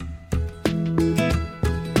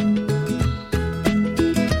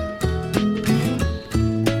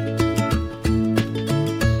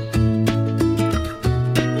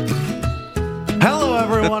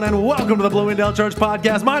Welcome to the Bloomingdale Church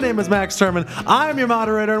Podcast. My name is Max Sherman. I'm your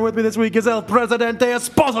moderator, and with me this week is El Presidente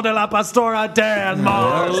Esposo de la Pastora, Dan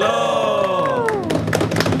Mars. Hello.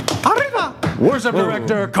 Arriba. Worship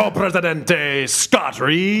Director, Co-Presidente Scott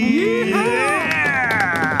Reed.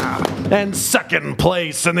 Yeah. And second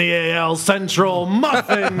place in the AL Central,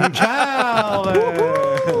 Muffin Calvin.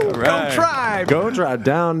 Right. Go Tribe. Go Tribe.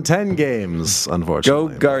 Down 10 games,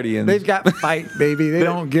 unfortunately. Go Guardians. They've got fight, baby. They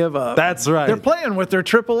don't give up. That's right. They're playing with their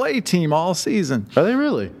AAA team all season. Are they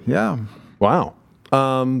really? Yeah. Wow.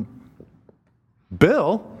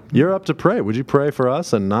 Bill, you're up to pray. Would you pray for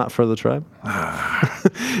us and not for the tribe?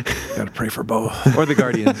 Got to pray for both. Or the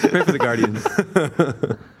Guardians. Pray for the Guardians.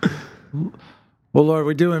 Well, Lord,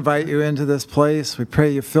 we do invite you into this place. We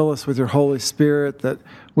pray you fill us with your Holy Spirit, that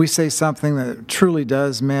we say something that truly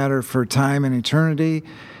does matter for time and eternity,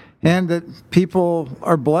 and that people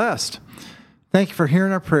are blessed. Thank you for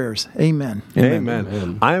hearing our prayers. Amen.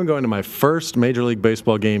 Amen. I am going to my first Major League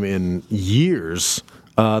Baseball game in years.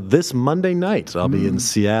 This Monday night, I'll be in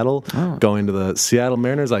Seattle, going to the Seattle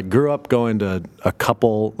Mariners. I grew up going to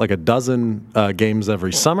a dozen games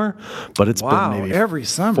every summer, but it's been maybe every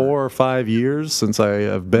summer. 4 or 5 years since I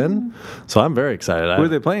have been. So I'm very excited. Who are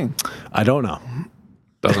they playing? I don't know.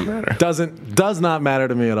 Doesn't matter. Does not matter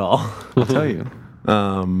to me at all. I'll tell you.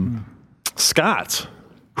 Scott,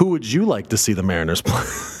 who would you like to see the Mariners play?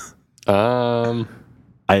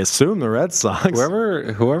 I assume the Red Sox.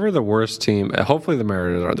 Whoever the worst team, hopefully the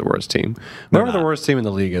Mariners aren't the worst team. Whoever the worst team in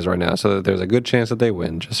the league is right now, so that there's a good chance that they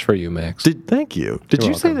win, just for you, Max. Thank you. Did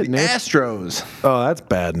you say that Astros. Oh, that's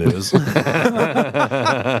bad news.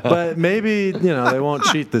 But maybe, they won't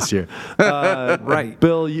cheat this year. Right.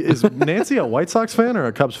 Bill, is Nancy a White Sox fan or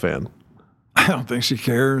a Cubs fan? I don't think she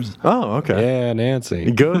cares. Oh, okay. Yeah, Nancy.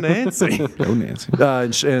 Go Nancy. Go Nancy.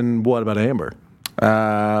 And what about Amber?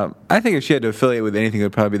 I think if she had to affiliate with anything, it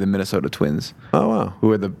would probably be the Minnesota Twins. Oh, wow.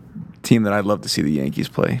 Who are the team that I'd love to see the Yankees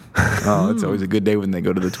play. Oh, it's always a good day when they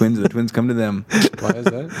go to the Twins. The Twins come to them. Why is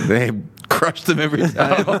that? They crush them every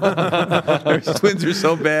time. Their Twins are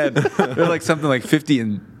so bad. They're like something like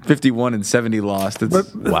 51 and 70 lost.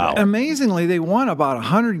 Wow. Amazingly, they won about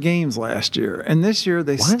 100 games last year, and this year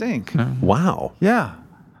they stink. Wow. Yeah.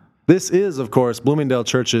 This is, of course, Bloomingdale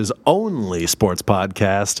Church's only sports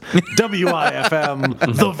podcast, WIFM,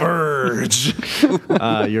 The Verge.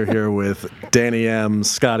 You're here with Danny M.,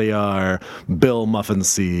 Scotty R., Bill Muffin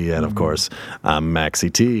C., and, of course, I'm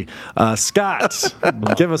Maxie T. Scott,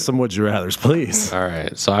 give us some Would You Rathers, please. All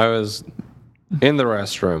right, so I was in the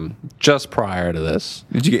restroom just prior to this.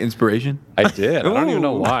 Did you get inspiration? I did. I don't even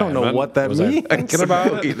know why. I don't know what that means. I thinking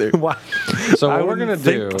about it either. Why? So what I we're gonna wouldn't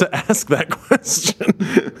do? think to ask that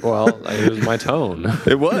question. Well, it was my tone.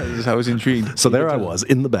 It was. I was intrigued. So there I was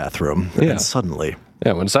in the bathroom, Yeah. and suddenly,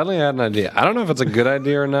 Yeah, when suddenly I had an idea. I don't know if it's a good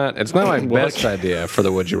idea or not. It's not my best idea for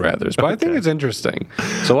the Would You Rathers, but I think it's interesting.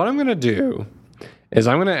 So what I'm going to do is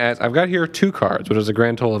I'm going to ask, I've got here 2 cards, which is a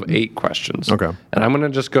grand total of 8 questions. Okay. And I'm going to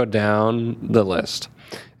just go down the list.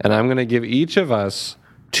 And I'm going to give each of us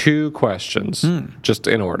 2 questions, just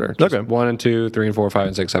in order. Just 1 and 2, 3 and 4, 5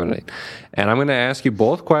 and 6, 7 and 8. And I'm going to ask you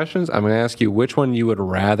both questions. I'm going to ask you which one you would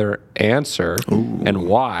rather answer and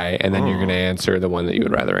why, and then you're going to answer the one that you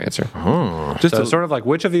would rather answer. Just So sort of like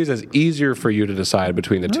which of these is easier for you to decide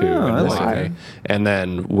between the 2 and why, and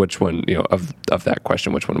then which one, of that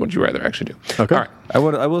question, which one would you rather actually do? Okay. All right. I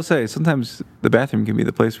will say, sometimes the bathroom can be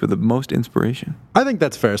the place for the most inspiration. I think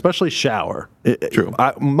that's fair, especially shower. True.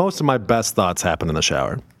 Most of my best thoughts happen in the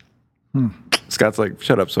shower. Scott's like,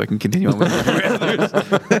 shut up so I can continue on with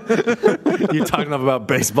You talk enough about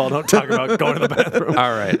baseball, don't talk about going to the bathroom.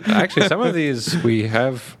 All right. Actually, some of these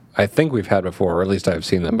I think we've had before, or at least I've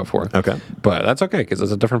seen them before. Okay. But that's okay, because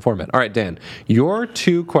it's a different format. All right, Dan, your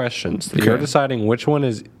 2 questions that you're deciding which one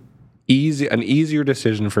is an easier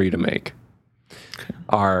decision for you to make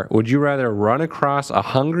are, would you rather run across a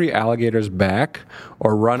hungry alligator's back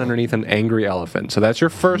or run underneath an angry elephant? So that's your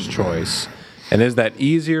first choice. And is that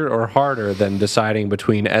easier or harder than deciding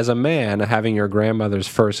between, as a man, having your grandmother's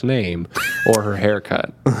first name or her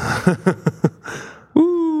haircut?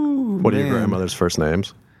 What are your grandmother's first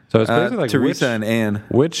names? So it's basically like Teresa and Anne.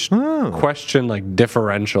 which question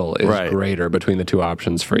differential is greater between the 2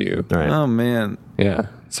 options for you? Right. Oh, man. Yeah.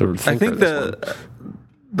 So I think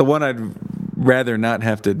the one I'd rather not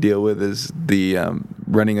have to deal with is the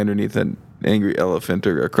running underneath an angry elephant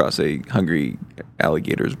or across a hungry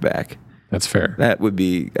alligator's back. That's fair. That would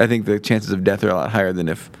be, I think the chances of death are a lot higher than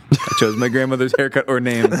if I chose my grandmother's haircut or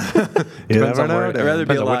name. You never know. I'd rather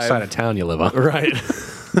be Depends on which alive. side of town you live on. Right.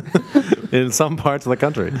 in some parts of the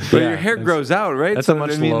country. But your hair grows out, right? That's So, a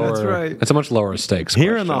much I mean, lower. That's right. It's a much lower stakes.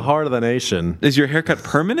 Here in the question. heart of the nation, Is your haircut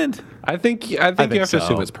permanent? I think you have to so.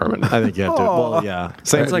 assume it's permanent. I think you have to. Well, yeah.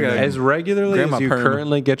 Same It's with like your a- name. As regularly Grandma as you perm.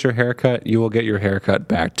 currently get your haircut, you will get your haircut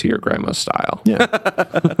back to your grandma's style. Yeah.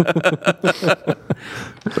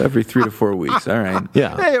 Every 3 to 4 weeks. All right.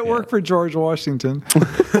 Yeah. Hey, it worked for George Washington.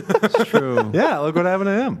 True. Yeah, look what happened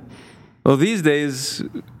to him. Well, these days,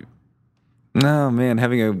 no man,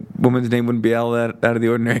 having a woman's name wouldn't be all that out of the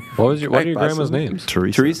ordinary. What are your Quite grandma's possibly. names?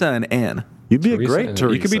 Teresa and Anne. You'd be Teresa. a great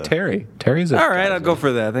Teresa. You could be Terry. Terry's a All right, I'll go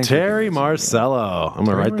for that. Thanks. Terry Marcello. I'm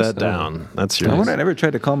going to write that Marcello. down. That's I yours. wonder, I never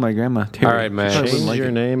tried to call my grandma Terry. All right, man. Change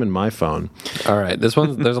your name in my phone. All right, this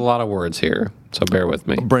one. There's a lot of words here, so bear with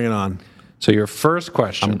me. Bring it on. So your first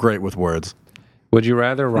question: I'm great with words. would you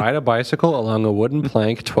rather ride a bicycle along a wooden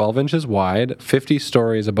plank 12 inches wide, 50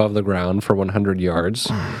 stories above the ground for 100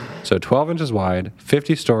 yards? So 12 inches wide,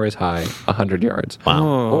 50 stories high, 100 yards.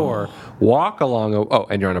 Wow. Or walk along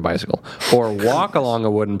and you're on a bicycle. Or walk along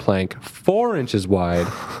a wooden plank 4 inches wide,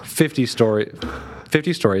 50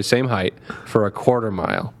 stories, same height, for a quarter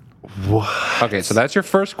mile. What? Okay, so that's your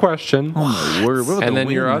first question. Oh my word! What about And the then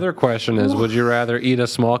your wind? other question is, would you rather eat a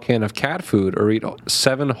small can of cat food or eat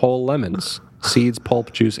 7 whole lemons, seeds,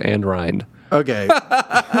 pulp, juice, and rind? Okay.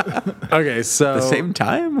 Okay, so the same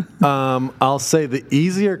time? I'll say the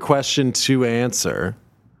easier question to answer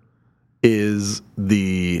is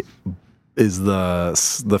the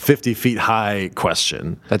 50 feet high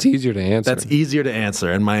question. That's easier to answer. That's easier to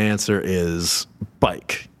answer, and my answer is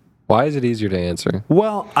bike. Why is it easier to answer?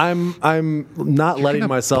 Well, I'm not letting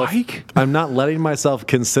myself bike? I'm not letting myself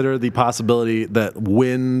consider the possibility that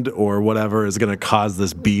wind or whatever is going to cause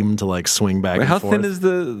this beam to like swing back. Wait, and how forth. thin is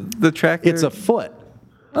the track? It's there? a foot.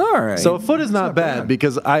 All right. So a foot is not bad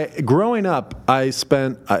because growing up, I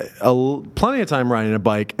spent plenty of time riding a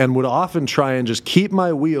bike and would often try and just keep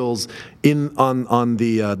my wheels on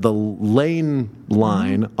the lane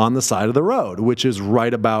line on the side of the road, which is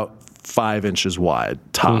right about 5 inches wide,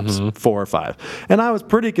 tops, 4 or 5. And I was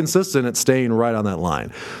pretty consistent at staying right on that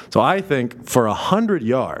line. So I think for 100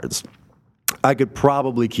 yards, I could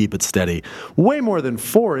probably keep it steady way more than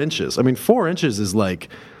 4 inches. I mean, 4 inches is like,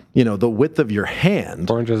 the width of your hand.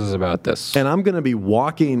 4 inches is about this. And I'm going to be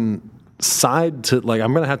walking I'm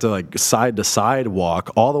going to have to side to side walk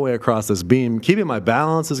all the way across this beam. Keeping my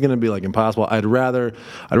balance is going to be impossible. I'd rather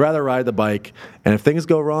ride the bike. And if things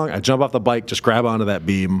go wrong, I jump off the bike, just grab onto that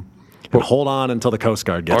beam and hold on until the Coast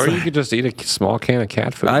Guard gets Or there. you could just eat a small can of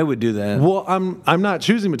cat food. I would do that. Well, I'm not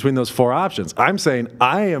choosing between those 4 options. I'm saying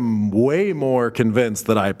I am way more convinced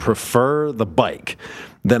that I prefer the bike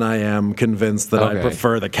than I am convinced that I Okay.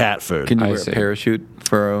 prefer the cat food. Can you I wear see. a parachute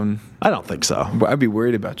for our own? I don't think so. Well, I'd be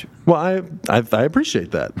worried about you. Well, I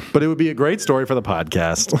appreciate that, but it would be a great story for the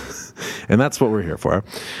podcast, and that's what we're here for.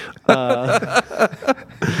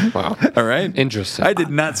 Wow. All right. Interesting. I did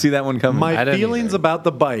not see that one coming. My I didn't feelings either. about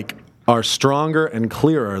the bike are stronger and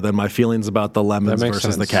clearer than my feelings about the lemons That makes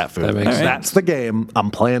versus the sense. cat food. That makes sense. That's the game.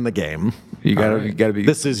 I'm playing the game. you gotta be.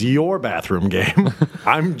 This is your bathroom game.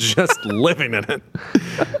 I'm just living in it.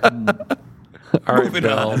 All right,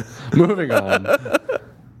 Bill. Moving on.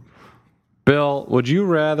 Bill, would you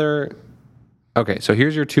rather... Okay, so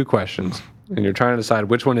here's your 2 questions, and you're trying to decide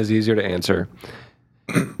which one is easier to answer.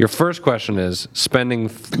 Your first question is,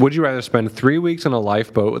 would you rather spend 3 weeks on a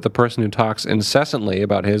lifeboat with a person who talks incessantly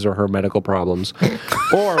about his or her medical problems,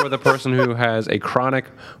 or with a person who has a chronic,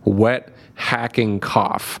 wet, hacking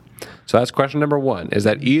cough? So that's question number 1. Is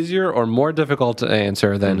that easier or more difficult to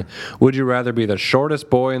answer than would you rather be the shortest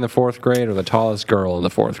boy in the 4th grade or the tallest girl in the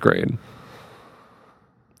 4th grade?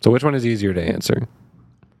 So which one is easier to answer?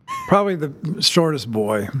 Probably the shortest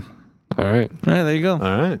boy. All right. All right, there you go. All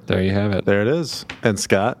right. There you have it. There it is. And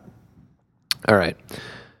Scott? All right.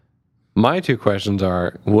 My 2 questions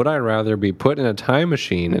are, would I rather be put in a time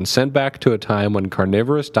machine and sent back to a time when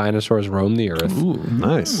carnivorous dinosaurs roamed the earth,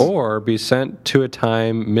 Nice. or be sent to a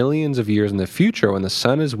time millions of years in the future when the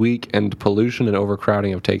sun is weak and pollution and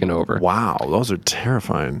overcrowding have taken over? Wow, those are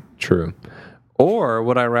terrifying. True. Or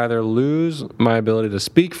would I rather lose my ability to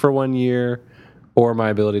speak for 1 year or my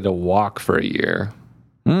ability to walk for a year?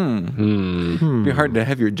 It'd be hard to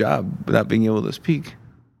have your job without being able to speak.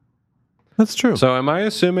 That's true. So am I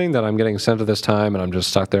assuming that I'm getting sent to this time and I'm just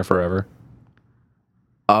stuck there forever?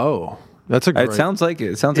 Oh, that's a great... It sounds like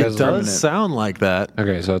it. It sounds like It it's does permanent. sound like that.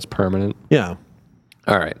 Okay, so it's permanent. Yeah.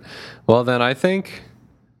 All right. Well, then I think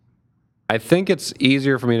it's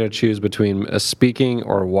easier for me to choose between speaking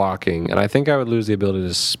or walking, and I think I would lose the ability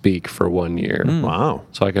to speak for 1 year, Wow.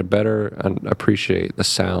 so I could better appreciate the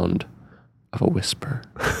sound of a whisper.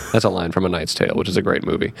 That's a line from A Knight's Tale, which is a great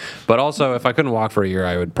movie. But also, if I couldn't walk for a year,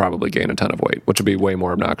 I would probably gain a ton of weight, which would be way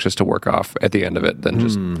more obnoxious to work off at the end of it than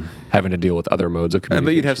just having to deal with other modes of I communication.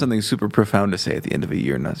 bet you'd have something super profound to say at the end of a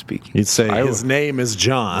year not speaking. You'd say, his name is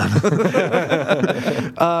John.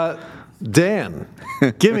 Dan,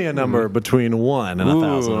 give me a number between 1 and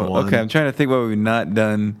 1,001. Okay, I'm trying to think what we've not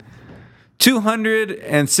done.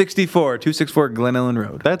 264 Glen Ellen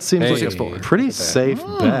Road. That seems like Hey. a pretty safe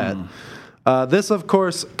bet. This, of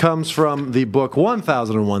course, comes from the book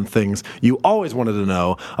 1001 Things You Always Wanted to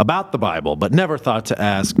Know About the Bible, but Never Thought to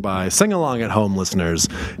Ask by sing-along at home listeners,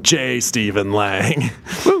 J. Stephen Lang.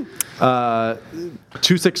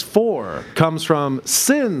 264 comes from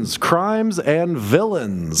Sins, Crimes, and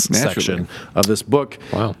Villains section of this book,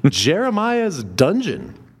 Wow. Jeremiah's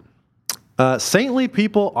Dungeon. Saintly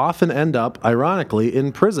people often end up, ironically,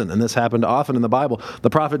 in prison, and this happened often in the Bible. The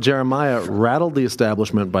prophet Jeremiah rattled the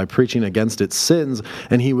establishment by preaching against its sins,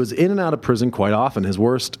 and he was in and out of prison quite often. His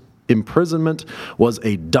worst imprisonment was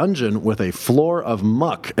a dungeon with a floor of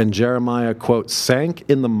muck, and Jeremiah, quote, sank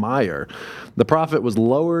in the mire. The prophet was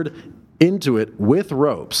lowered into it with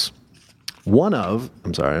ropes. I'm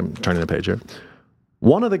turning the page here.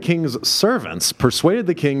 One of the king's servants persuaded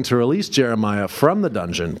the king to release Jeremiah from the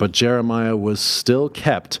dungeon, but Jeremiah was still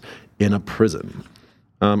kept in a prison.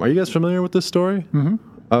 Are you guys familiar with this story? Mm-hmm.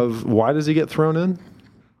 Of why does he get thrown in?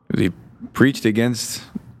 He preached against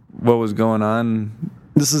what was going on.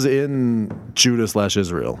 This is in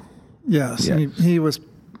Judah/Israel. Yes, Yeah. he was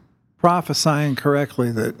prophesying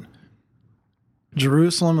correctly that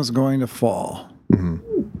Jerusalem was going to fall. Mm-hmm.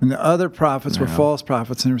 And the other prophets were false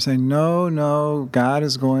prophets, and they were saying, no, God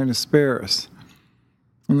is going to spare us.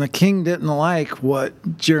 And the king didn't like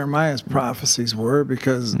what Jeremiah's prophecies were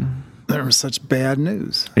because there was such bad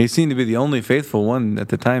news. He seemed to be the only faithful one at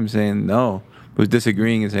the time saying no, was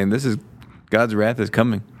disagreeing and saying this is God's wrath is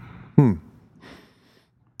coming.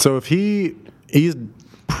 So if he's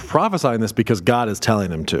prophesying this because God is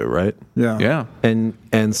telling him to, right? Yeah. Yeah.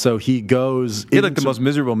 And so he goes He had like the most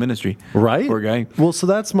miserable ministry. right? Poor guy. Well, so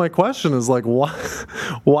that's my question is like,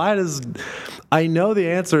 why does, I know the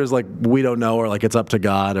answer is like, we don't know, or like it's up to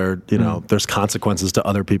God, or, you know, there's consequences to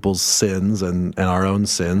other people's sins and our own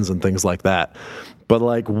sins and things like that. But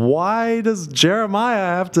like, why does Jeremiah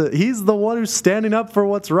have to, he's the one who's standing up for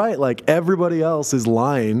what's right. Like everybody else is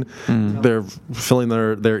lying. They're filling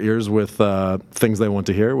their ears with things they want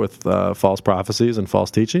to hear, with false prophecies and false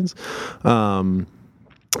teachings. And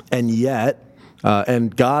yet,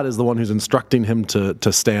 and God is the one who's instructing him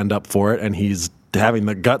to stand up for it, and he's having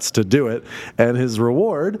the guts to do it. And his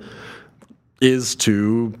reward is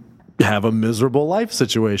to have a miserable life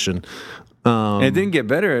situation. And it didn't get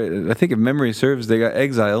better. I think if memory serves, they got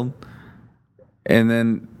exiled. And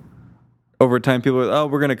then over time, people were,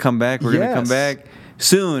 we're going to come back. We're going to come back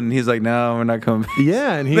soon. He's like, no, we're not coming back.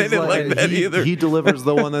 Yeah, and he's They didn't like that either. He delivers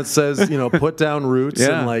the one that says, put down roots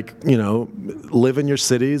and live in your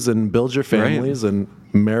cities and build your families and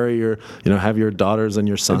marry your, have your daughters and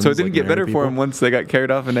your sons. And so it didn't get marry better people. for him once they got carried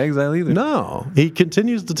off in exile either. No, he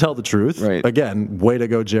continues to tell the truth. Right. Again, way to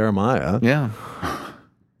go, Jeremiah. Yeah.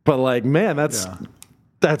 But like, man, that's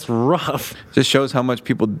rough. Just shows how much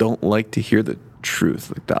people don't like to hear the truth,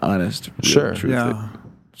 like the honest, real Sure. truth.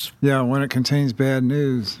 Yeah, when it contains bad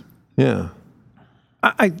news. Yeah.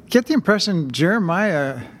 I get the impression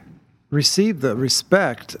Jeremiah received the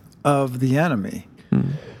respect of the enemy.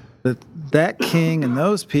 That king and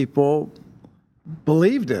those people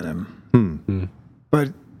believed in him. But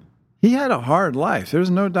he had a hard life. There's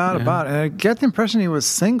no doubt about it. And I get the impression he was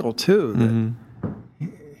single, too. That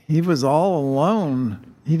he was all alone.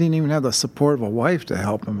 He didn't even have the support of a wife to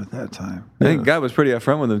help him at that time. I think God was pretty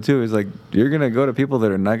upfront with him, too. He's like, you're going to go to people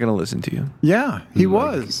that are not going to listen to you. Yeah, he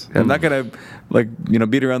was. I'm not going to,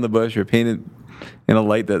 beat around the bush or paint it in a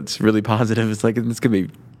light that's really positive. It's like, it's going to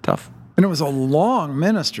be tough. And it was a long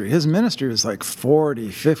ministry. His ministry was like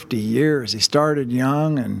 40, 50 years. He started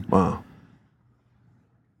young and, Wow.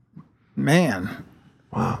 man.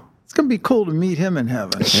 Wow. It's going to be cool to meet him in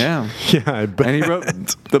heaven. Yeah. Yeah, I bet. And he wrote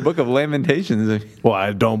the book of Lamentations. Well,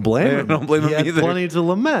 I don't blame him. I don't blame him He had either. plenty to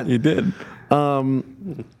lament. He did.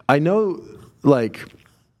 I know, like,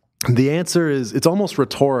 the answer is, it's almost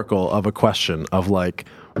rhetorical of a question of, like,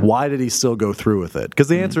 why did he still go through with it? Because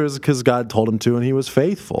the answer is because God told him to and he was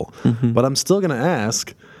faithful. But I'm still going to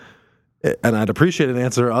ask, and I'd appreciate an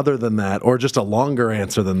answer other than that, or just a longer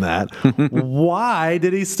answer than that. Why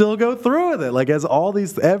did he still go through with it? Like,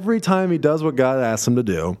 every time he does what God asks him to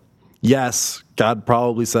do, yes, God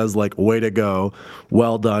probably says, like, way to go,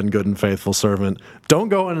 well done, good and faithful servant. Don't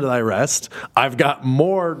go into thy rest. I've got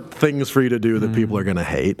more things for you to do that people are going to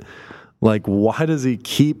hate. Like, why does he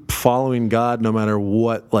keep following God no matter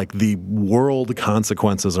what, like, the world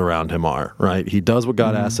consequences around him are, right? He does what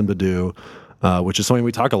God asks him to do, which is something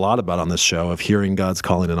we talk a lot about on this show, of hearing God's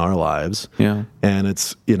calling in our lives. Yeah. And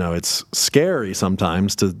it's scary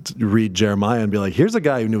sometimes to read Jeremiah and be like, here's a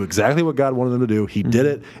guy who knew exactly what God wanted him to do. He did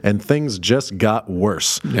it, and things just got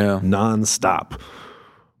worse. Yeah. Nonstop.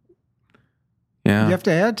 Yeah. You have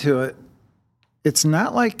to add to it, it's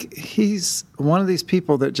not like he's one of these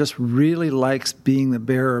people that just really likes being the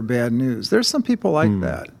bearer of bad news. There's some people like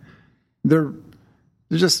that. They're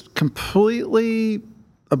just completely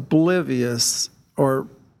oblivious or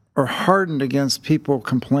hardened against people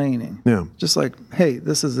complaining. Yeah. Just like, hey,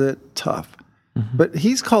 this is it, tough. But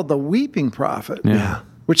he's called the weeping prophet,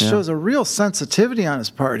 which shows a real sensitivity on his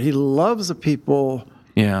part. He loves the people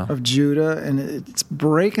of Judah, and it's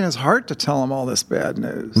breaking his heart to tell them all this bad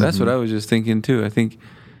news. That's what I was just thinking too. I think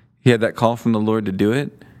he had that call from the Lord to do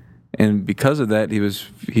it, and because of that,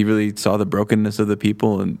 he really saw the brokenness of the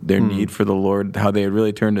people and their need for the Lord, how they had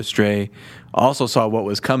really turned astray. Also saw what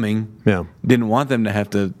was coming. Yeah. Didn't want them to have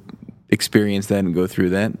to experience that and go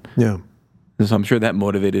through that. Yeah. And so I'm sure that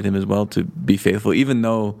motivated him as well to be faithful, even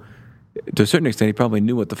though to a certain extent he probably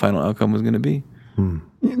knew what the final outcome was going to be.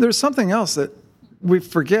 There's something else that we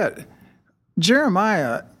forget.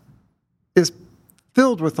 Jeremiah is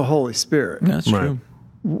filled with the Holy Spirit. That's true.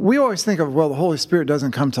 We always think of, well, the Holy Spirit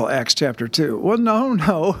doesn't come till Acts chapter 2. Well,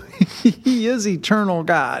 no. He is eternal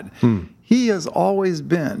God. He has always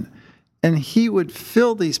been. And he would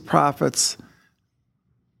fill these prophets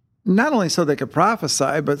not only so they could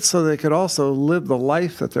prophesy, but so they could also live the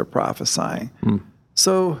life that they're prophesying.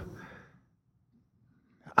 So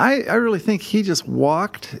I really think he just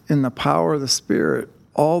walked in the power of the Spirit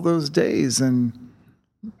all those days, and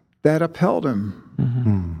that upheld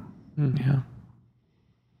him. Yeah.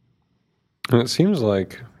 And it seems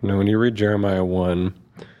like, when you read Jeremiah 1,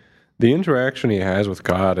 the interaction he has with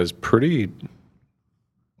God is pretty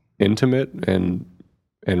intimate and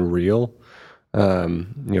real.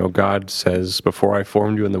 God says, before I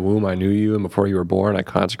formed you in the womb, I knew you, and before you were born, I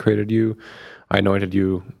consecrated you. I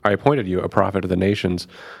appointed you a prophet of the nations,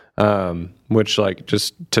 which, like,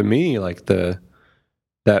 just to me, like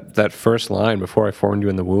that first line, before I formed you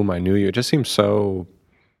in the womb, I knew you, it just seems so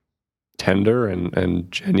tender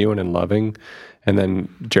and genuine and loving. And then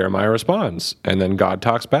Jeremiah responds, and then God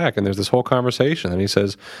talks back, and there's this whole conversation. And he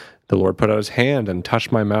says, the Lord put out his hand and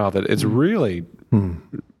touched my mouth. It's really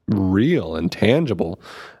real and tangible.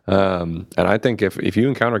 And I think if you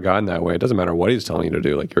encounter God in that way, it doesn't matter what he's telling you to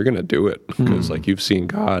do, like, you're going to do it because like you've seen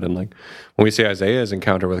God. And like when we see Isaiah's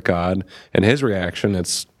encounter with God and his reaction,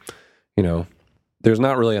 it's, there's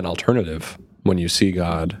not really an alternative when you see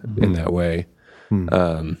God in that way.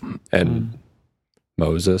 And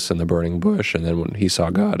Moses and the burning bush, and then when he saw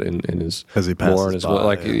God in his as he passes war and his by,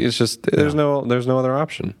 like, it's just there's no other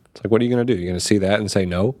option. It's like, what are you going to do? You're going to see that and say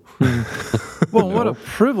no? Well, what a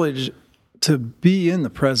privilege to be in the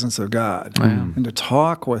presence of God and to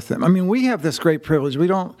talk with him. I mean, we have this great privilege.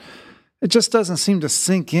 It just doesn't seem to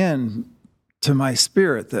sink in to my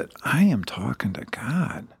spirit that I am talking to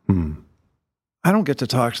God. I don't get to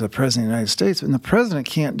talk to the President of the United States, and the President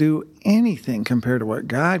can't do anything compared to what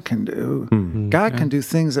God can do. God can do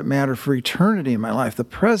things that matter for eternity in my life. The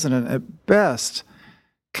President, at best,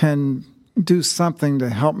 can do something to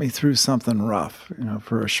help me through something rough,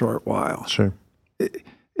 for a short while. Sure.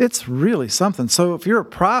 It's really something. So if you're a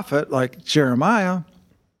prophet like Jeremiah,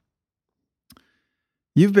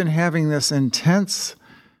 you've been having this intense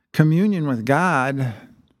communion with God.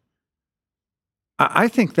 I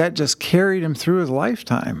think that just carried him through his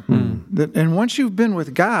lifetime. And once you've been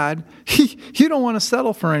with God, you don't want to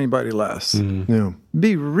settle for anybody less. Yeah.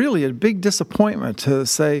 Be really a big disappointment to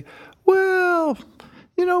say, well,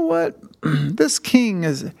 you know what? This king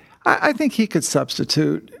is, I think he could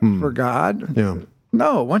substitute for God. Yeah.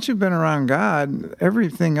 No, once you've been around God,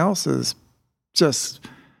 everything else is just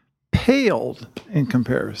paled in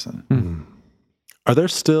comparison. Are there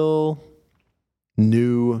still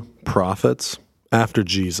new prophets after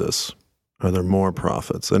Jesus? Are there more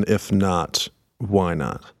prophets? And if not, why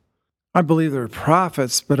not? I believe there are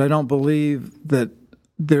prophets, but I don't believe that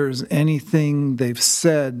there's anything they've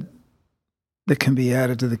said that can be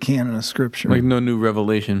added to the canon of Scripture. Like no new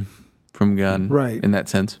revelation from God, Right. in that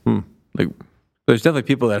sense. Like, there's definitely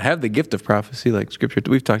people that have the gift of prophecy, like Scripture.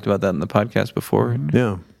 We've talked about that in the podcast before.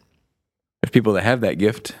 Yeah. There's people that have that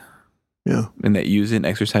gift Yeah. and that use it and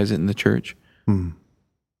exercise it in the church.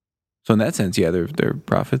 So in that sense, yeah, they're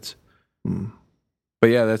prophets. But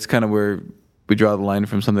yeah, that's kind of where we draw the line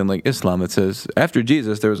from something like Islam that says after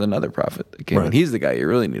Jesus there was another prophet that came, Right. and he's the guy you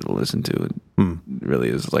really need to listen to. It really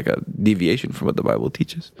is like a deviation from what the Bible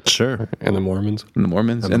teaches. Sure. And the Mormons. And the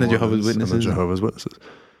Mormons and the Jehovah's Witnesses. And the Jehovah's Witnesses.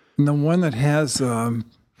 And the one that has a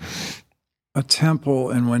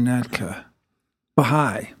temple in Winnetka,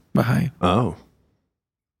 Baha'i. Oh.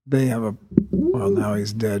 They have well, now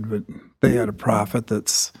he's dead, but they had a prophet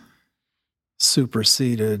that's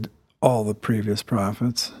superseded all the previous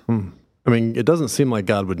prophets. I mean, it doesn't seem like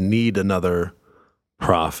God would need another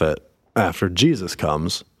prophet after Jesus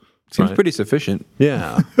comes. Seems right? pretty sufficient.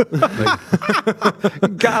 Yeah.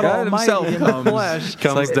 God Almighty himself in the comes. flesh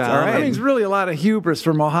Comes like, down. all I right. mean, it's really a lot of hubris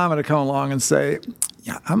for Muhammad to come along and say,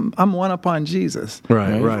 "Yeah, I'm one up on Jesus."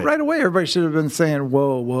 Right. Right away, everybody should have been saying,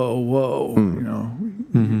 "Whoa, whoa, whoa!" You know,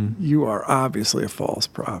 you are obviously a false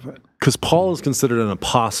prophet. Because Paul is considered an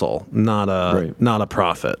apostle, not a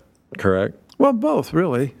prophet, correct? Well, both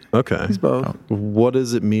really. Okay. He's both. What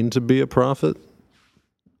does it mean to be a prophet?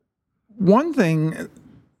 One thing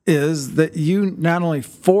is that you not only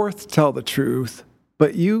tell the truth,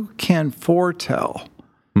 but you can foretell.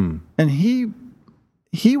 And he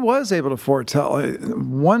was able to foretell.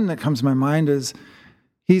 One that comes to my mind is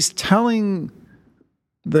he's telling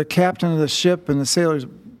the captain of the ship and the sailors,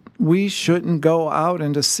 we shouldn't go out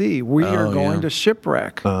into sea. We are going to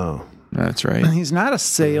shipwreck. Oh. That's right. And he's not a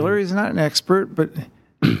sailor. He's not an expert, but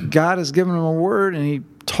God has given him a word, and he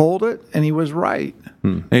told it, and he was right.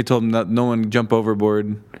 And he told him that no one jump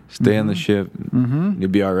overboard, stay on the ship, you'll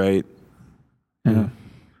be all right. Yeah.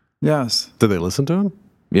 Yes. Did they listen to him?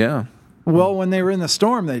 Yeah. Well, when they were in the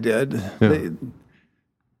storm, they did. Yeah.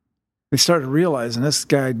 They started realizing this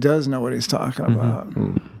guy does know what he's talking about.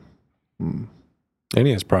 And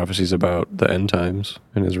he has prophecies about the end times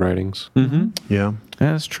in his writings. Mm-hmm. Yeah.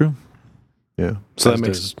 Yeah, that's true. Yeah. So As that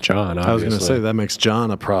makes does John, obviously. I was going to say that makes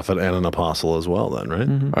John a prophet and an apostle as well, then, right?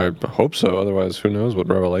 I hope so. Otherwise, who knows what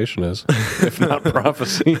Revelation is, if not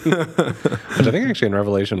prophecy? Which I think actually in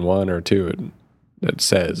Revelation 1 or 2, it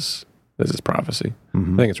says this is prophecy.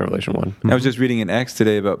 I think it's Revelation 1. I was just reading in Acts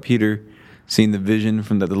today about Peter seeing the vision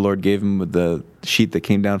from that the Lord gave him with the sheet that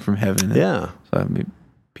came down from heaven. Yeah. So I mean,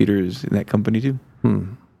 Peter is in that company too.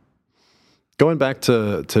 Going back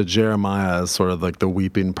to Jeremiah as sort of like the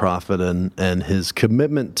weeping prophet and his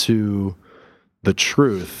commitment to the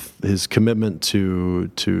truth, his commitment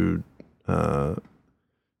to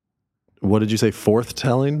what did you say,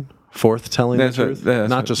 forthtelling? Forthtelling the That's what- truth? that's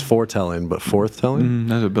Not what- just foretelling, but forthtelling?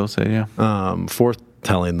 That's what Bill said, yeah.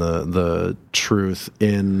 Forthtelling the truth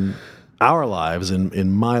in our lives,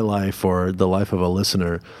 in my life or the life of a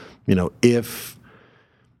listener. You know, if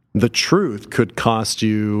the truth could cost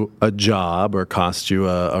you a job or cost you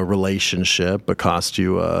a relationship, or cost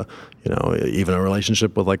you even a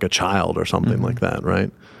relationship with like a child or something like that,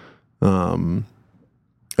 right?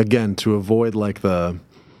 Again, to avoid like the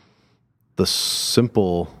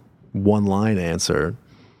simple one-line answer,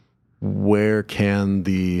 where can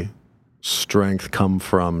the strength come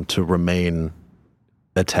from to remain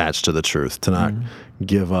attached to the truth, to not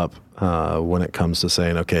give up when it comes to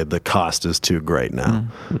saying, okay, the cost is too great now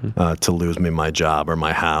to lose me my job or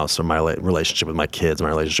my house or my relationship with my kids, my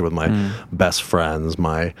relationship with my best friends,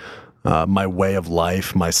 my way of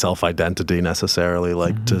life, my self-identity necessarily,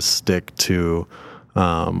 like to stick to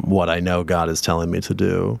what I know God is telling me to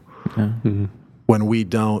do. When we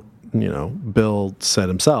don't, Bill said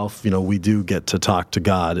himself, we do get to talk to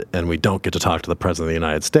God and we don't get to talk to the President of the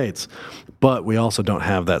United States, but we also don't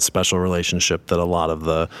have that special relationship that a lot of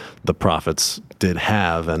the prophets did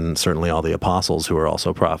have, and certainly all the apostles who are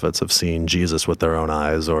also prophets have seen Jesus with their own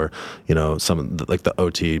eyes, or, some of the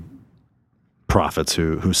OT prophets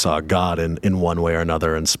who saw God in one way or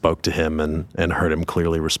another and spoke to him and heard him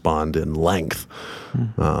clearly respond in length.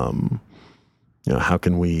 How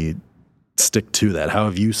can we stick to that? How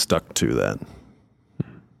have you stuck to that?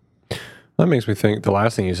 That makes me think, the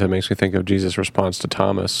last thing you said makes me think of Jesus' response to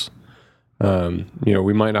Thomas.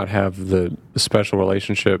 We might not have the special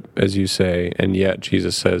relationship, as you say, and yet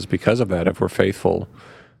Jesus says, because of that, if we're faithful,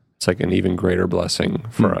 it's like an even greater blessing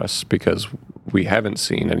for us, because we haven't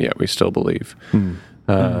seen and yet we still believe.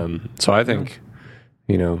 So I think,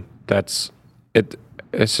 that's it.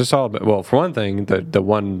 It's just all about, well, for one thing, the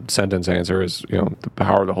one sentence answer is, the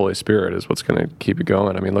power of the Holy Spirit is what's going to keep it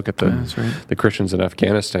going. I mean, look at the Christians in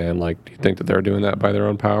Afghanistan. Like, do you think that they're doing that by their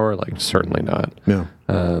own power? Like, certainly not. Yeah.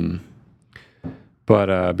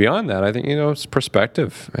 But beyond that, I think, it's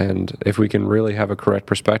perspective. And if we can really have a correct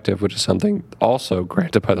perspective, which is something also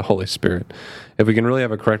granted by the Holy Spirit, if we can really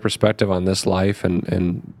have a correct perspective on this life and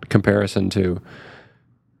in comparison to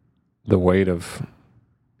the weight of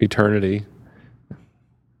eternity,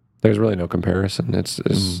 there's really no comparison.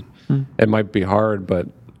 It might be hard, but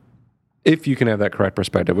if you can have that correct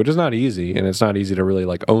perspective, which is not easy, and it's not easy to really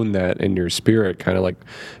like own that in your spirit, kind of like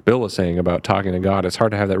Bill was saying about talking to God, it's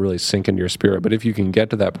hard to have that really sink into your spirit. But if you can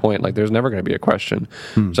get to that point, like there's never going to be a question.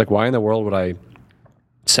 It's like, why in the world would I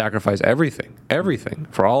sacrifice everything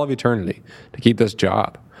for all of eternity to keep this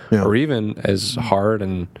job? Yeah. Or even as hard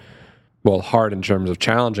in terms of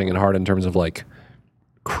challenging and hard in terms of like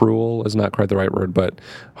cruel is not quite the right word, but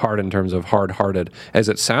hard in terms of hard-hearted as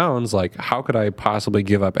it sounds, like how could I possibly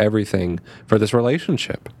give up everything for this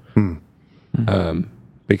relationship?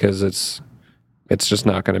 Because it's just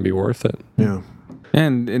not going to be worth it. Yeah.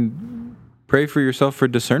 And pray for yourself for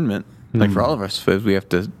discernment. Like for all of us, we have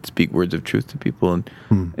to speak words of truth to people, and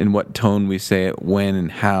in what tone we say it, when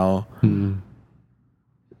and how.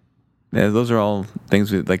 Yeah, those are all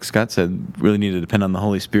things we, like Scott said, really need to depend on the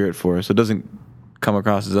Holy Spirit for. So it doesn't come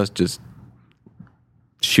across as us just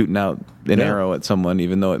shooting out an arrow at someone,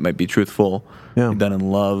 even though it might be truthful, done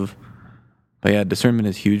in love. But yeah, discernment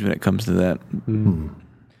is huge when it comes to that. And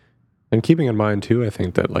keeping in mind too, I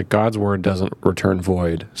think that like God's word doesn't return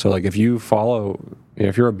void. So like if you follow,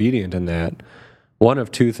 if you're obedient in that, one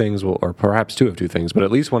of two things will, or perhaps two of two things, but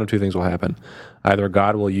at least one of two things will happen. Either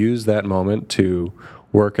God will use that moment to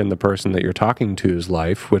work in the person that you're talking to's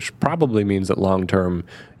life, which probably means that long-term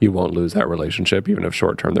you won't lose that relationship, even if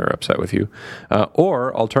short-term they're upset with you.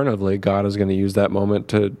 Or alternatively, God is going to use that moment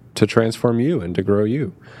to transform you and to grow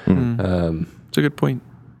you. It's a good point.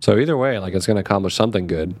 So either way, like it's going to accomplish something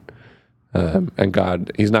good. And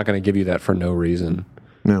God, he's not going to give you that for no reason.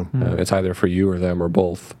 No. It's either for you or them or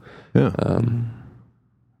both. Yeah.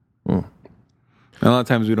 A lot of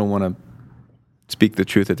times we don't want to speak the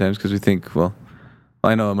truth at times because we think, well,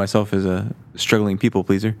 I know myself as a struggling people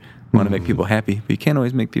pleaser. I want to make people happy, but you can't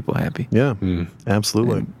always make people happy. Yeah,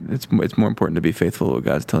 absolutely. And it's more important to be faithful to what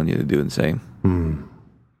God's telling you to do and say,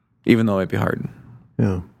 even though it might be hard.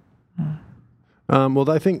 Yeah. Well,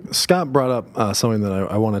 I think Scott brought up something that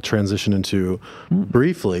I want to transition into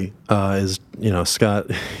briefly. Is Scott,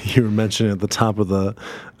 you were mentioning at the top of the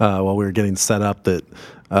while we were getting set up that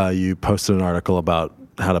you posted an article about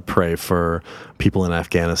how to pray for people in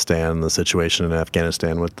Afghanistan, the situation in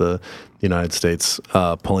Afghanistan with the United States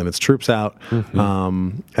pulling its troops out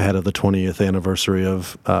ahead of the 20th anniversary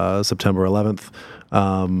of September 11th.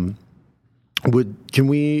 Can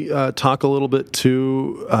we talk a little bit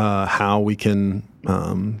to how we can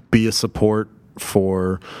be a support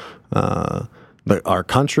for our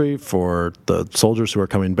country, for the soldiers who are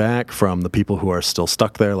coming back, from the people who are still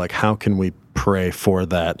stuck there? Like, how can we pray for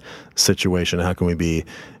that situation? How can we be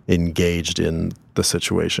engaged in the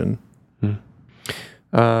situation?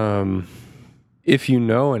 If you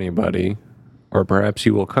know anybody, or perhaps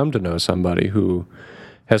you will come to know somebody who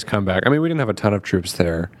has come back. I mean, we didn't have a ton of troops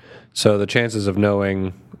there, so the chances of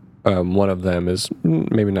knowing one of them is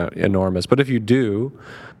maybe not enormous. But if you do,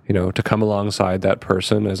 to come alongside that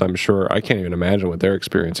person, as I'm sure, I can't even imagine what they're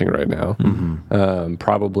experiencing right now.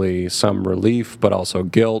 Probably some relief, but also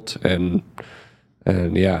guilt, and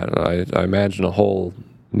yeah, I imagine a whole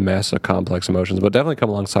mess of complex emotions. But definitely come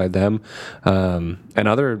alongside them and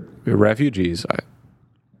other refugees.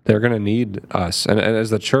 They're going to need us, and as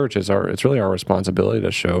the church, it's really our responsibility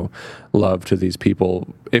to show love to these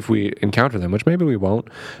people if we encounter them, which maybe we won't,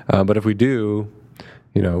 but if we do,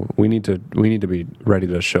 we need to be ready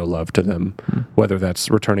to show love to them, whether that's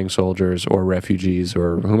returning soldiers or refugees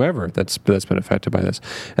or whomever that's been affected by this.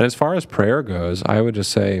 And as far as prayer goes, I would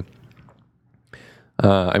just say,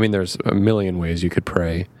 there's a million ways you could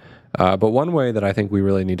pray, but one way that I think we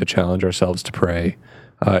really need to challenge ourselves to pray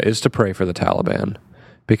is to pray for the Taliban.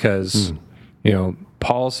 Because,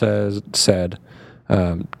 Paul said,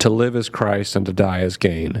 to live as Christ and to die as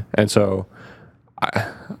gain. And so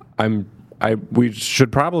we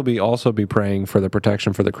should probably also be praying for the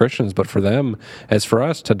protection for the Christians, but for them, as for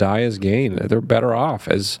us, to die as gain. They're better off,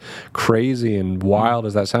 as crazy and wild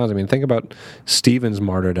as that sounds. I mean, think about Stephen's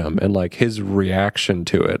martyrdom and like his reaction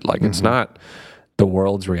to it. Like it's not the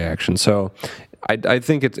world's reaction. So I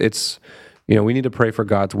think it's we need to pray for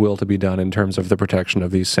God's will to be done in terms of the protection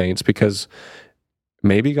of these saints, because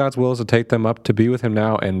maybe God's will is to take them up to be with him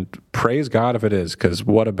now, and praise God if it is, because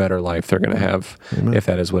what a better life they're going to have if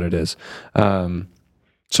that is what it is.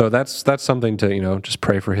 So that's something to, just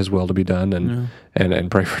pray for his will to be done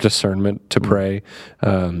and pray for discernment to pray.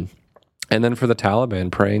 And then for the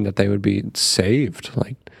Taliban, praying that they would be saved.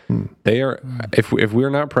 Like they are, if we're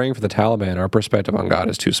not praying for the Taliban, our perspective on God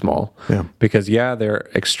is too small. Yeah. Because they're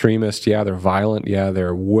extremist. Yeah, they're violent. Yeah,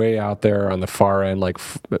 they're way out there on the far end, like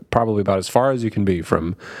probably about as far as you can be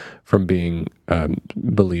from being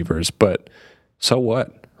believers. But so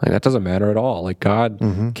what? Like, that doesn't matter at all. Like, God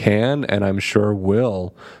can, and I'm sure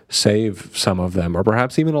will, save some of them, or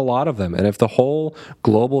perhaps even a lot of them. And if the whole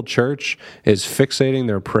global church is fixating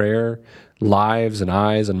their prayer lives and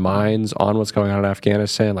eyes and minds on what's going on in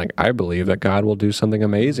Afghanistan, like, I believe that God will do something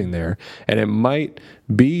amazing there. And it might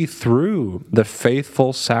be through the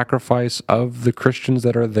faithful sacrifice of the Christians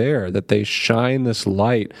that are there, that they shine this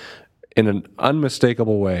light in an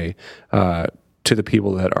unmistakable way to the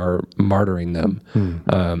people that are martyring them.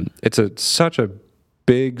 It's such a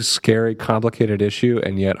big, scary, complicated issue,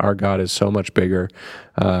 and yet our God is so much bigger,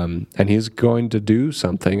 and He's going to do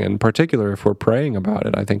something. In particular, if we're praying about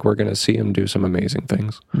it, I think we're going to see Him do some amazing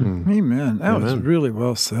things. Amen. That was really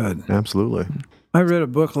well said. Absolutely. I read a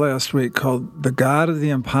book last week called The God of the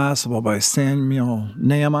Impossible by Samuel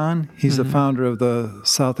Naaman. He's the founder of the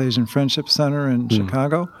South Asian Friendship Center in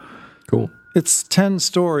Chicago. Cool. It's 10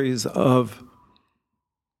 stories of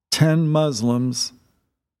 10 Muslims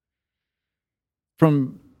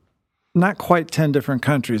from not quite 10 different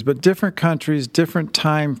countries, but different countries, different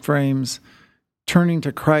time frames, turning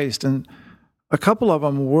to Christ. And a couple of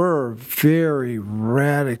them were very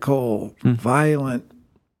radical, violent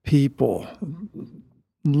people,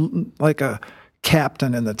 like a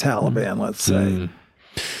captain in the Taliban, let's say.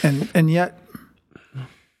 And yet,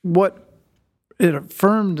 what it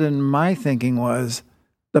affirmed in my thinking was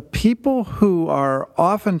the people who are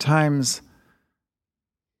oftentimes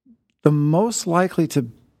the most likely to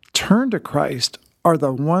turn to Christ are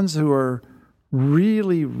the ones who are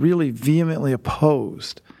really, really vehemently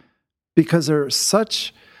opposed, because they're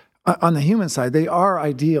such, on the human side, they are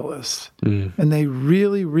idealists, and they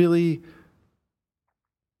really, really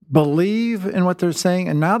believe in what they're saying,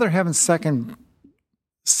 and now they're having second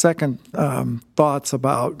thoughts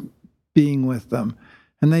about being with them.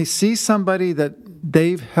 And they see somebody that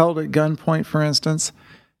they've held at gunpoint, for instance,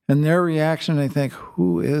 and their reaction, they think,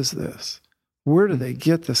 who is this? Where do they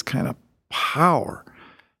get this kind of power?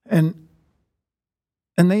 And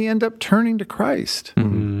they end up turning to Christ.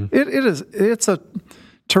 It's a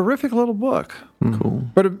terrific little book. Cool.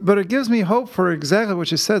 But it gives me hope for exactly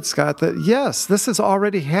what you said, Scott, that yes, this has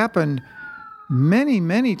already happened many,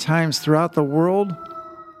 many times throughout the world.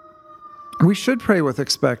 We should pray with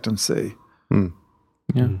expectancy.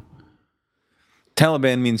 Yeah.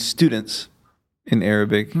 Taliban means students in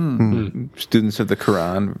Arabic, students of the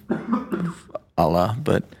Quran, Allah,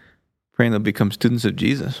 but praying they'll become students of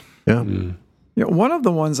Jesus. Yeah. You know, one of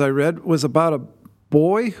the ones I read was about a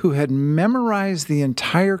boy who had memorized the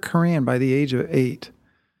entire Quran by the age of 8.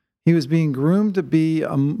 He was being groomed to be,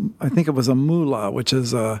 I think it was a mullah, which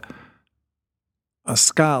is a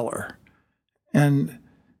scholar. And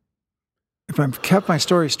if I've kept my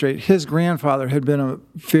story straight, his grandfather had been a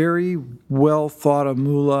very well thought of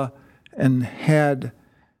mullah and had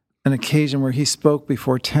an occasion where he spoke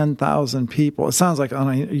before 10,000 people. It sounds like on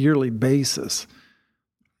a yearly basis.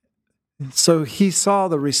 So he saw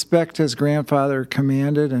the respect his grandfather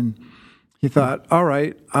commanded, and he thought, all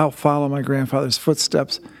right, I'll follow my grandfather's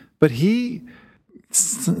footsteps. But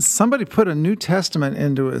somebody put a New Testament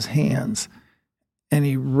into his hands, and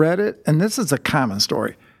he read it, and this is a common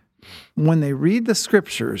story. When they read the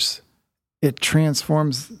scriptures, it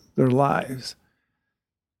transforms their lives.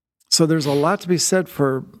 So there's a lot to be said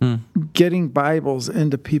for getting Bibles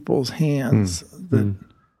into people's hands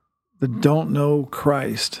that don't know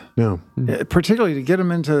Christ. Yeah. Particularly to get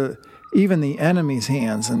them into even the enemy's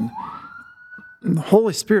hands. And the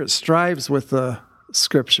Holy Spirit strives with the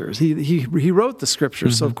scriptures. He wrote the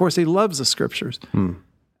scriptures, so of course he loves the scriptures.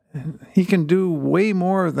 He can do way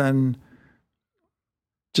more than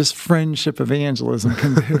just friendship evangelism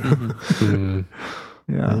can do.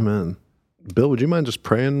 Yeah. Amen. Bill, would you mind just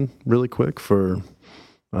praying really quick for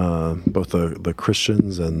both the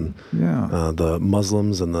Christians and the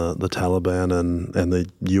Muslims and the Taliban and the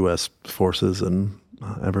U.S. forces and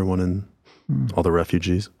everyone and all the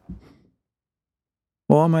refugees?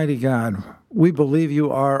 Well, Almighty God, we believe you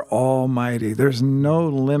are almighty. There's no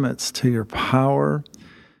limits to your power,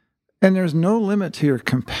 and there's no limit to your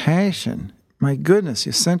compassion. My goodness,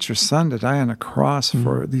 you sent your Son to die on a cross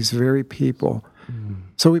for these very people.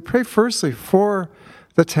 So we pray firstly for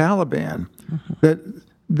the Taliban, that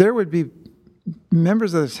there would be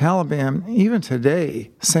members of the Taliban, even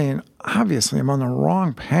today, saying, obviously, I'm on the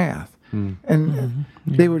wrong path. And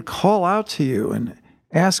they would call out to you and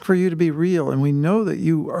ask for you to be real. And we know that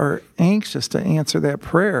you are anxious to answer that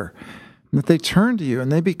prayer, and that they turn to you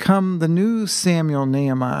and they become the new Samuel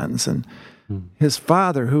Naamans and his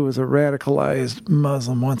father, who was a radicalized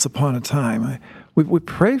Muslim once upon a time. We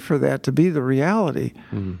pray for that to be the reality.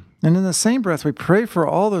 And in the same breath, we pray for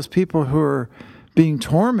all those people who are being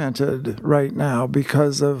tormented right now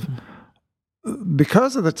because of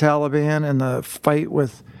the Taliban and the fight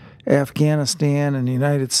with Afghanistan and the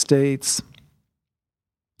United States.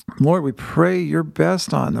 Lord, we pray your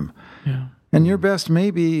best on them. Yeah. And your best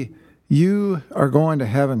may be you are going to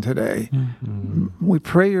heaven today. Mm-hmm. We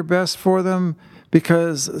pray your best for them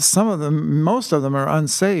because most of them are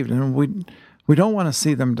unsaved, and we don't want to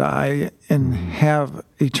see them die and have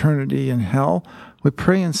eternity in hell. We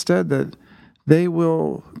pray instead that they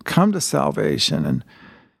will come to salvation and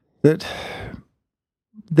that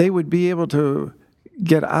they would be able to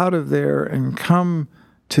get out of there and come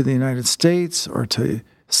to the United States or to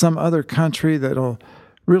some other country that'll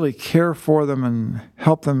really care for them and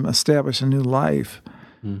help them establish a new life.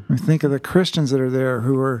 We think of the Christians that are there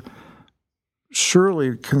who are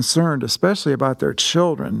surely concerned, especially about their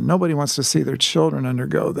children. Nobody wants to see their children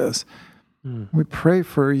undergo this. We pray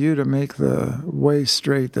for you to make the way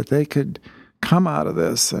straight, that they could come out of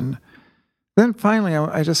this. And then finally,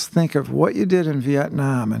 I just think of what you did in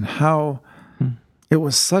Vietnam and how it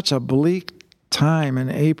was such a bleak time in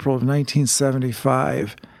April of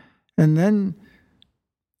 1975. And then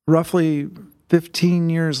roughly 15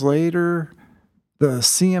 years later, the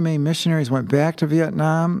CMA missionaries went back to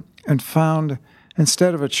Vietnam and found,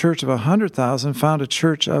 instead of a church of 100,000, found a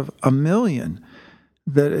church of 1 million,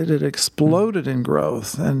 that it had exploded in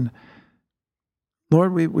growth. And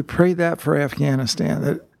Lord, we pray that for Afghanistan,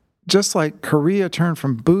 that just like Korea turned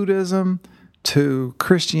from Buddhism to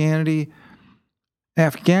Christianity,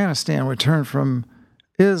 Afghanistan would turn from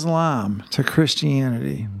Islam to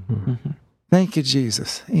Christianity. Mm-hmm. Thank you,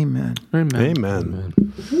 Jesus. Amen. Amen.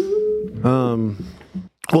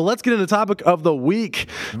 Well, let's get into topic of the week.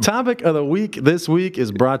 Topic of the week this week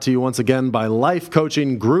is brought to you once again by Life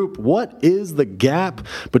Coaching Group. What is the gap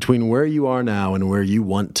between where you are now and where you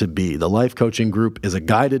want to be? The Life Coaching Group is a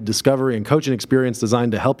guided discovery and coaching experience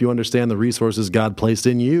designed to help you understand the resources God placed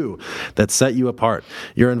in you that set you apart.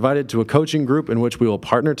 You're invited to a coaching group in which we will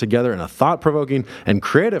partner together in a thought-provoking and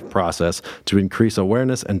creative process to increase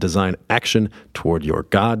awareness and design action toward your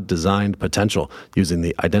God-designed potential using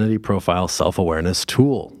the Identity Profile Self-Awareness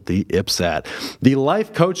tool, the IPSAT. The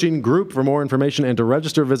Life Coaching Group. For more information and to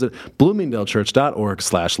register, visit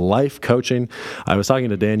bloomingdalechurch.org/lifecoaching. I was talking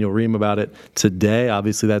to Daniel Ream about it today.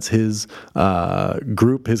 Obviously, that's his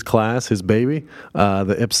group, his class, his baby.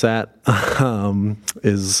 The IPSAT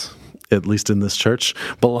is, at least in this church,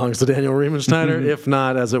 belongs to Daniel Riemenschneider, if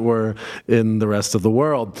not, as it were, in the rest of the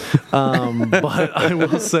world. But I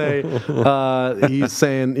will say, he's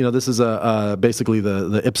saying, this is basically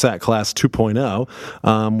the IPSAT class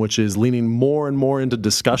 2.0, which is leaning more and more into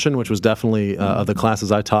discussion, which was definitely of the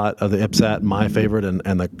classes I taught of the IPSAT, my favorite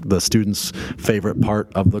and the students' favorite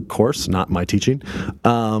part of the course, not my teaching.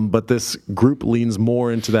 But this group leans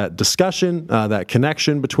more into that discussion, that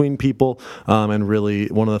connection between people, and really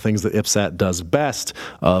one of the things that IPSAT does best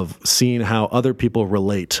of seeing how other people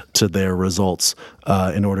relate to their results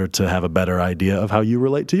in order to have a better idea of how you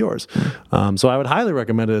relate to yours. So I would highly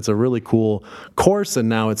recommend it. It's a really cool course, and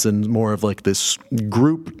now it's in more of like this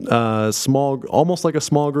group, small, almost like a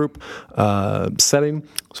small group setting.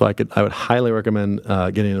 So I would highly recommend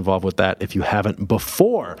getting involved with that if you haven't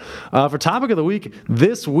before. For topic of the week,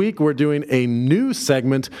 this week we're doing a new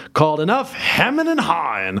segment called Enough Hemming and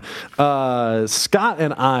Hawing. Scott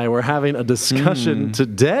and I were having a discussion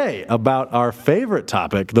today about our favorite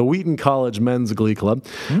topic, the Wheaton College Men's Glee Club.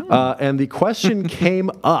 And the question came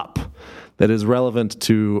up that is relevant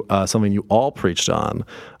to something you all preached on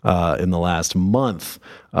in the last month.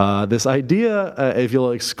 This idea, if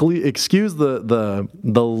you'll excuse the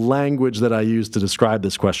language that I use to describe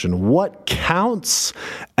this question, what counts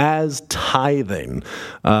as tithing?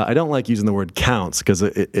 I don't like using the word counts because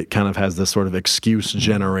it kind of has this sort of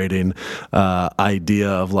excuse-generating idea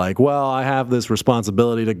of like, well, I have this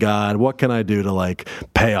responsibility to God. What can I do to like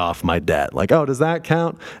pay off my debt? Like, oh, does that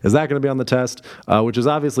count? Is that going to be on the test? Which is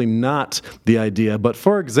obviously not the idea. But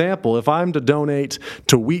for example, if I'm to donate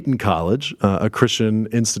to Wheaton College, a Christian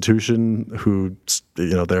institution who,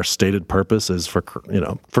 their stated purpose is for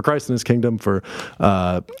Christ and His kingdom, for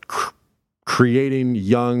creating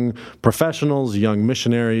young professionals, young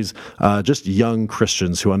missionaries, just young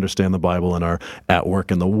Christians who understand the Bible and are at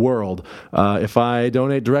work in the world. If I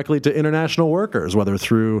donate directly to international workers, whether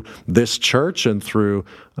through this church and through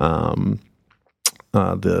the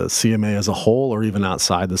CMA as a whole, or even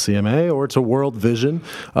outside the CMA, or to World Vision,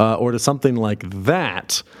 or to something like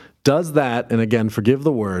that, does that, and again, forgive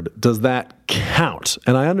the word, does that count?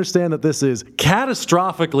 And I understand that this is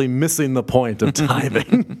catastrophically missing the point of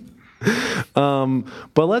tithing.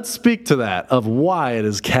 But let's speak to that, of why it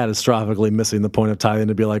is catastrophically missing the point of tithing,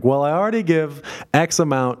 to be like, well, I already give X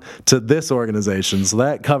amount to this organization, so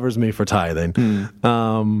that covers me for tithing.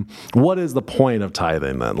 What is the point of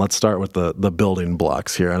tithing then? Let's start with the building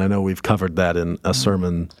blocks here. And I know we've covered that in a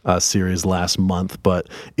sermon series last month, but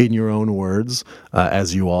in your own words,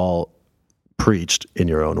 as you all preached in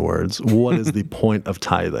your own words, what is the point of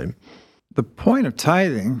tithing? The point of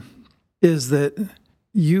tithing is that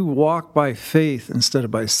you walk by faith instead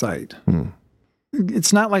of by sight.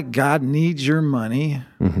 It's not like God needs your money.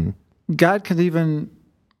 God could even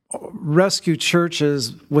rescue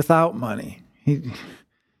churches without money.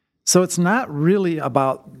 So it's not really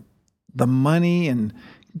about the money and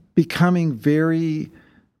becoming very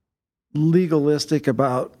legalistic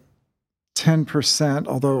about 10%,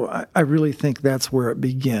 although I really think that's where it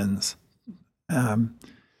begins.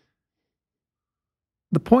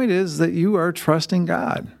 The point is that you are trusting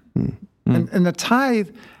God. And the tithe...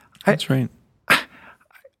 That's right.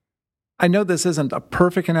 I know this isn't a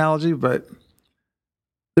perfect analogy, but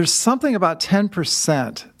there's something about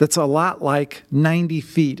 10% that's a lot like 90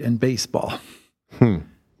 feet in baseball.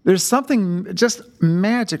 There's something just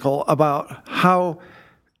magical about how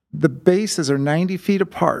the bases are 90 feet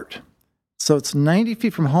apart. So it's 90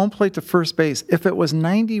 feet from home plate to first base. If it was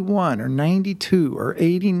 91 or 92 or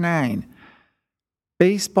 89...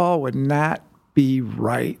 baseball would not be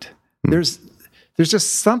right. There's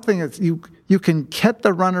just something that you can get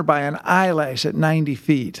the runner by an eyelash at 90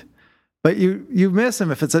 feet, but you miss him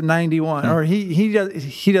if it's at 91, or he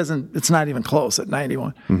doesn't. It's not even close at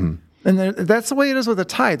 91. And that's the way it is with a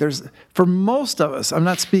tithe. For most of us, I'm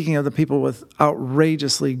not speaking of the people with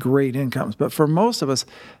outrageously great incomes, but for most of us,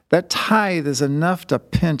 that tithe is enough to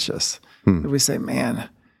pinch us. That we say, man,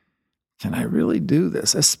 can I really do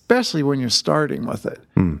this? Especially when you're starting with it.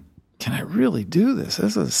 Can I really do this?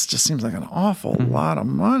 This just seems like an awful lot of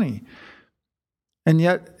money. And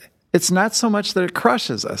yet, it's not so much that it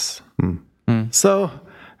crushes us. So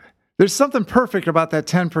there's something perfect about that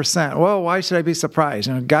 10%. Well, why should I be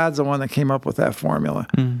surprised? God's the one that came up with that formula.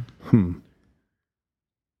 I'm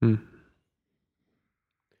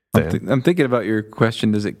thinking about your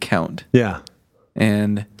question, does it count? Yeah.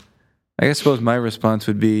 And I suppose my response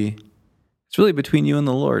would be, it's really between you and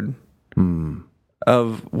the Lord.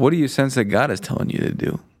 Of what do you sense that God is telling you to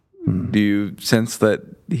do? Do you sense that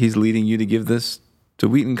He's leading you to give this to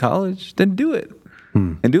Wheaton College? Then do it.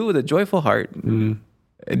 And do it with a joyful heart. Do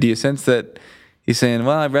you sense that He's saying,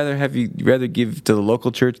 well, I'd rather give to the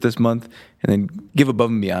local church this month and then give above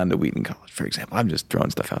and beyond to Wheaton College, for example? I'm just throwing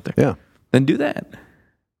stuff out there. Yeah. Then do that.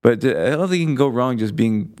 But I don't think you can go wrong just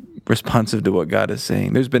being responsive to what God is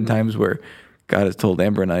saying. There's been times where God has told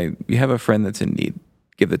Amber and I, you have a friend that's in need.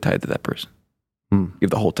 Give the tithe to that person. Give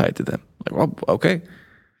the whole tithe to them. Like, well, okay.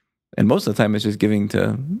 And most of the time it's just giving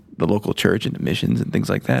to the local church and to missions and things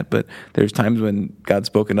like that. But there's times when God's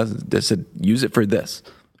spoken to us and said, use it for this.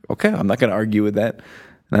 Okay, I'm not going to argue with that.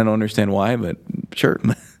 And I don't understand why, but sure.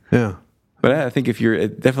 Yeah. But I think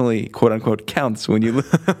it definitely, quote unquote, counts when you're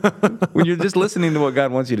just listening to what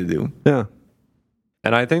God wants you to do. Yeah.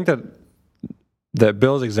 And I think that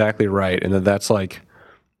Bill's exactly right, and that's like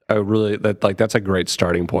that's a great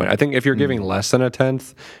starting point. I think if you're giving less than a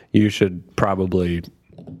tenth, you should probably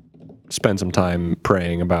spend some time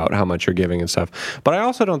praying about how much you're giving and stuff. But I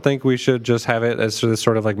also don't think we should just have it as this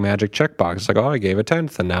sort of like magic checkbox. It's like, oh, I gave a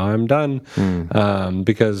tenth and now I'm done.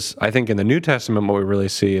 Because I think in the New Testament, what we really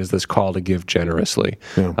see is this call to give generously,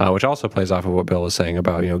 which also plays off of what Bill was saying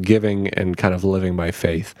about, giving and kind of living by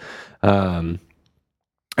faith.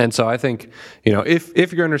 And so I think,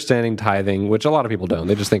 if you're understanding tithing, which a lot of people don't,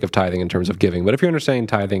 they just think of tithing in terms of giving. But if you're understanding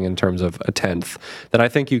tithing in terms of a tenth, then I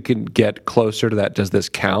think you can get closer to that. Does this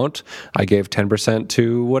count? I gave 10%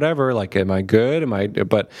 to whatever. Like, am I good?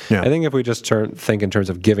 But I think if we just think in terms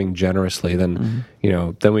of giving generously, then,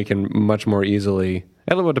 then we can much more easily,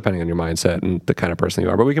 a little bit depending on your mindset and the kind of person you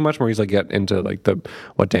are, but we can much more easily get into like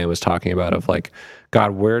what Dan was talking about of like,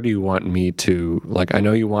 God, where do you want me to, like, I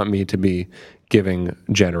know you want me to be giving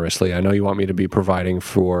generously. I know you want me to be providing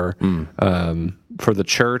for the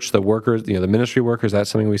church, the workers, the ministry workers. That's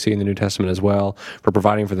something we see in the New Testament as well, for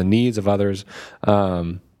providing for the needs of others,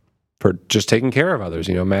 for just taking care of others.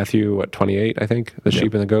 Matthew, 28, I think, the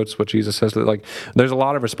sheep and the goats, what Jesus says. Like, there's a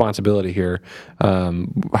lot of responsibility here. How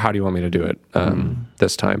do you want me to do it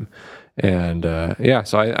this time? And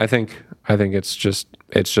so I think it's just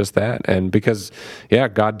that, and because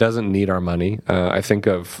God doesn't need our money. I think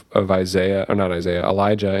of Elijah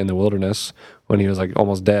in the wilderness when he was like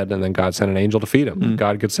almost dead, and then God sent an angel to feed him.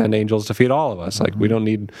 God could send angels to feed all of us. Like,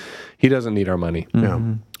 he doesn't need our money.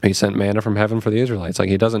 He sent manna from heaven for the Israelites. Like,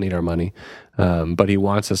 he doesn't need our money, but he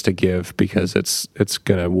wants us to give because it's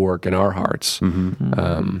going to work in our hearts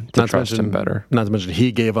to trust him better. Not to mention,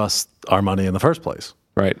 he gave us our money in the first place.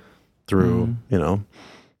 Right. Through,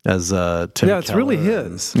 as Tim Yeah, it's Keller really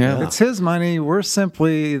his. Yeah. It's his money. We're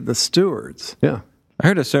simply the stewards. Yeah. I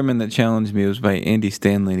heard a sermon that challenged me. It was by Andy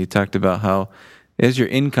Stanley, and he talked about how as your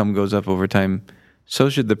income goes up over time, so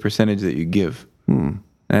should the percentage that you give.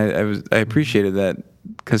 I appreciated that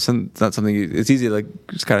because it's not something it's easy. Like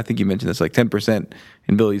Scott, I think you mentioned this, like 10%,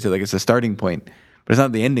 and Bill, you said like it's a starting point, but it's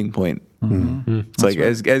not the ending point. It's like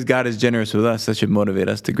as God is generous with us, that should motivate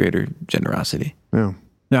us to greater generosity. Yeah.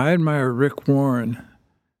 Yeah, I admire Rick Warren.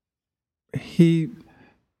 He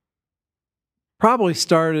probably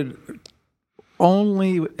started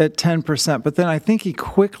only at 10%, but then I think he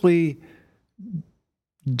quickly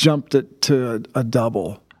jumped it to a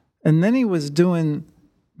double. And then he was doing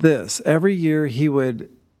this. Every year he would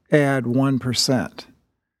add 1%.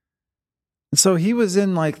 So he was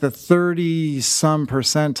in like the 30-some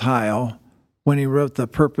percentile when he wrote The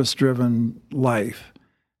Purpose-Driven Life.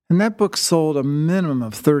 And that book sold a minimum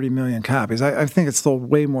of 30 million copies. I think it sold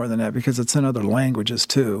way more than that because it's in other languages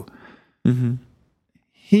too.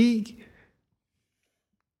 He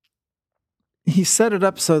set it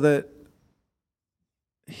up so that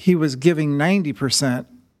he was giving 90%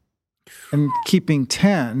 and keeping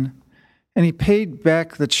 10%, and he paid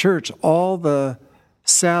back the church all the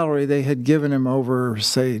salary they had given him over,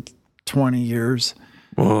 say, 20 years.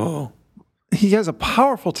 Whoa. He has a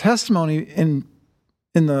powerful testimony in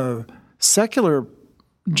the secular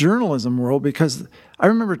journalism world because I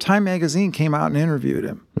remember Time Magazine came out and interviewed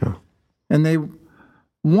him. Yeah. And they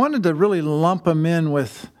wanted to really lump him in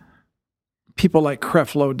with people like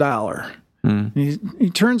Creflo Dollar. He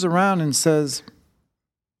turns around and says,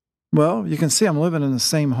 well, you can see I'm living in the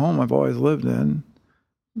same home I've always lived in,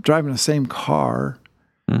 driving the same car.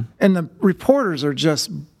 And the reporters are just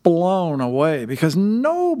blown away because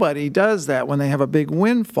nobody does that when they have a big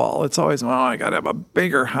windfall. It's always, well, I got to have a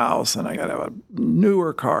bigger house and I got to have a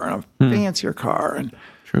newer car and a fancier car. And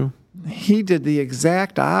True. he did the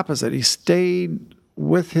exact opposite. He stayed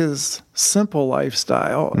with his simple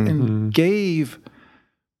lifestyle and gave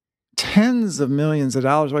tens of millions of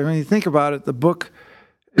dollars away. When you think about it, the book,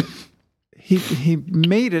 he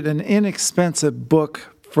made it an inexpensive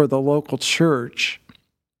book for the local church.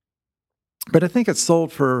 But I think it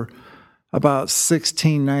sold for about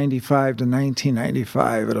 $16.95 to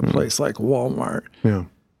 $19.95 at a place like Walmart. Yeah.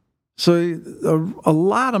 So a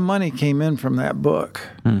lot of money came in from that book.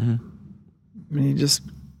 And he just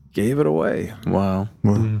gave it away. Wow.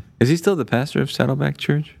 Is he still the pastor of Saddleback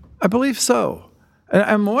Church? I believe so. And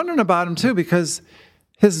I'm wondering about him too because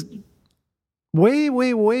his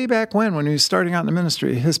way back when he was starting out in the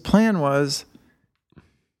ministry, his plan was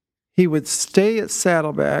he would stay at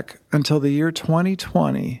Saddleback until the year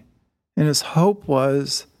 2020, and his hope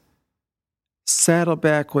was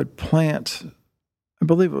Saddleback would plant, I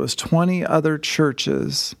believe it was 20 other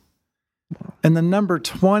churches, and the number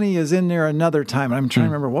 20 is in there another time. And I'm trying to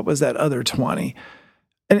remember, what was that other 20?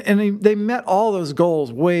 And they met all those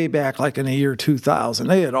goals way back, like in the year 2000.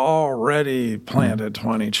 They had already planted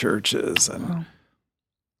 20 churches. And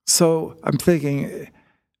so I'm thinking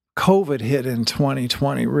COVID hit in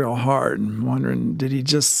 2020 real hard, and wondering, did he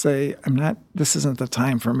just say, this isn't the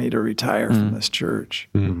time for me to retire from this church?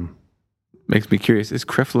 Makes me curious. Is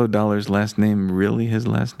Creflo Dollar's last name really his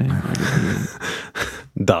last name? Or did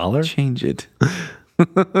he Dollar? change it?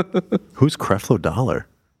 Who's Creflo Dollar?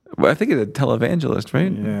 Well, I think he's a televangelist,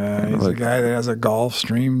 right? Yeah, he's a guy that has a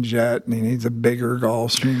Gulfstream jet, and he needs a bigger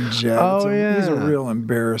Gulfstream jet. Oh, He's a yeah. real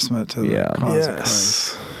embarrassment to the cause of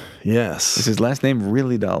Christ. Yes. Is his last name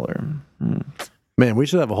really Dollar? Man, we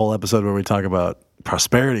should have a whole episode where we talk about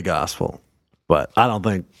prosperity gospel, but I don't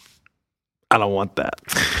want that.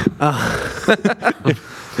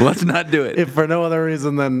 Let's not do it. If for no other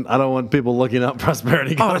reason than I don't want people looking up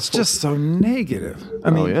prosperity gospel. Oh, it's just so negative.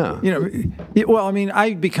 I mean,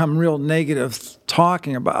 I become real negative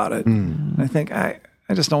talking about it. And I think I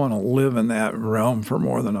just don't want to live in that realm for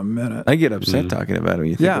more than a minute. I get upset talking about it. When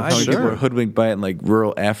you think of how many people are hoodwinked by it in like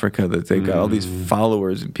rural Africa, that they've got all these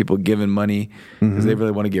followers and people giving money because they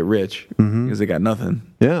really want to get rich because they got nothing.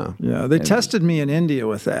 Yeah. Yeah, they tested me in India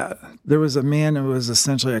with that. There was a man who was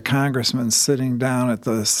essentially a congressman sitting down at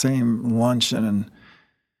the same luncheon, and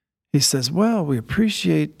he says, well, we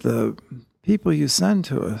appreciate the people you send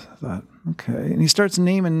to us. I thought, okay. And he starts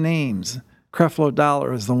naming names. Creflo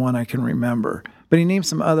Dollar is the one I can remember. But he named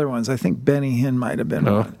some other ones. I think Benny Hinn might have been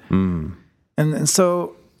one. And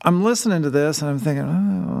so I'm listening to this, and I'm thinking,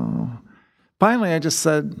 oh. Finally, I just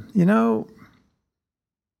said,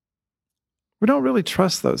 we don't really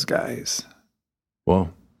trust those guys.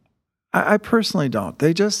 Well, I personally don't.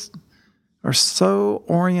 They just are so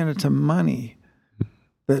oriented to money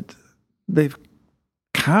that they've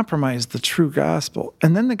compromised the true gospel.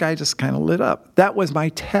 And then the guy just kind of lit up. That was my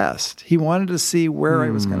test. He wanted to see where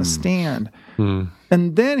I was going to stand.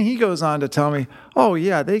 And then he goes on to tell me, oh,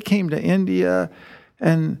 yeah, they came to India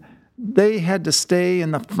and they had to stay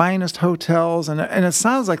in the finest hotels. And it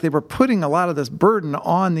sounds like they were putting a lot of this burden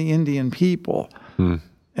on the Indian people.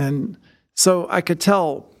 And so I could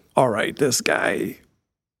tell, all right, this guy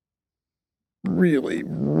really,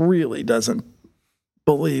 really doesn't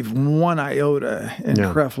believe one iota in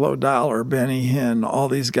Creflo Dollar, Benny Hinn, all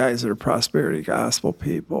these guys that are prosperity gospel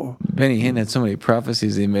people. Benny Hinn had so many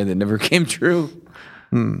prophecies he made that never came true.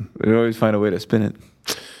 They always find a way to spin it.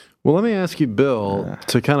 Well, let me ask you, Bill,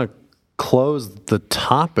 to kind of close the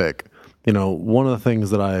topic. You know, one of the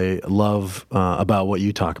things that I love about what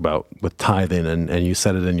you talk about with tithing, and you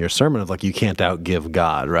said it in your sermon, of like you can't outgive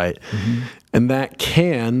God, right? And that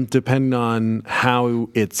can, depending on how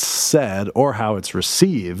it's said or how it's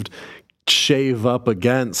received, shave up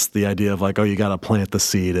against the idea of like, oh, you got to plant the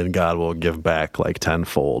seed and God will give back like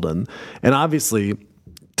tenfold. And obviously,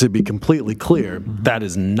 to be completely clear, that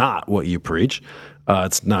is not what you preach.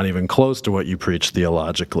 It's not even close to what you preach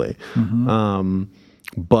theologically.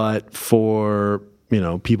 But for, you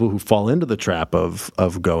know, people who fall into the trap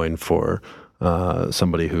of going for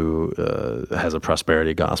somebody who has a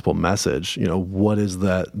prosperity gospel message, you know, what is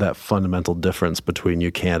that fundamental difference between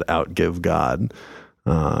you can't outgive God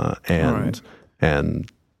and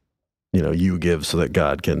you know, you give so that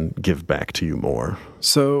God can give back to you more?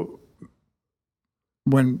 So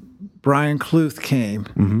when Brian Kluth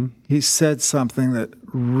came, he said something that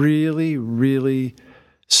really, really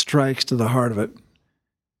strikes to the heart of it.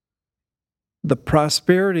 The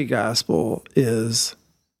prosperity gospel is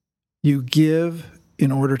you give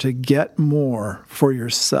in order to get more for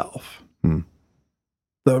yourself.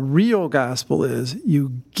 The real gospel is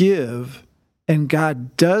you give and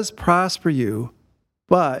God does prosper you,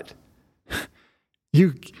 but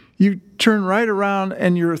you turn right around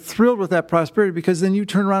and you're thrilled with that prosperity because then you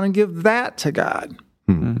turn around and give that to God.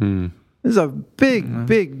 There's a big,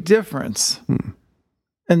 big difference.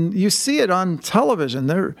 And you see it on television.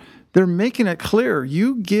 They're making it clear.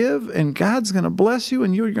 You give, and God's going to bless you,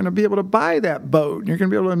 and you're going to be able to buy that boat, and you're going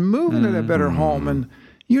to be able to move into that better home. And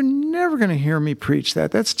you're never going to hear me preach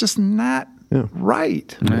that. That's just not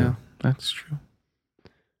right. Yeah, that's true.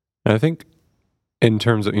 And I think in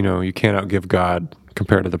terms of, you know, you can't outgive God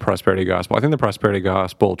compared to the prosperity gospel. I think the prosperity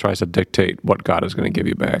gospel tries to dictate what God is going to give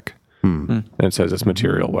you back. And it says it's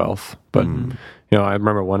material wealth. But, you know, I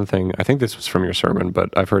remember one thing, I think this was from your sermon, but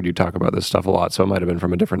I've heard you talk about this stuff a lot, so it might have been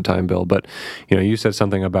from a different time, Bill. But, you know, you said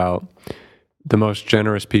something about the most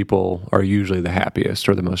generous people are usually the happiest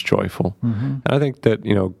or the most joyful. And I think that,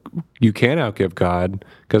 you know, you can outgive God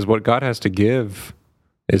because what God has to give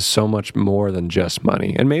is so much more than just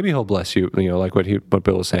money. And maybe he'll bless you, you know, like what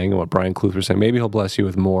Bill was saying and what Brian Kluth was saying. Maybe he'll bless you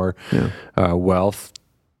with more wealth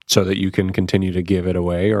so that you can continue to give it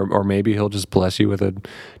away, or maybe he'll just bless you with a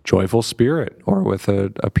joyful spirit or with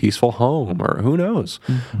a peaceful home, or who knows.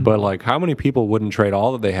 But like, how many people wouldn't trade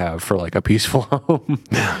all that they have for like a peaceful home,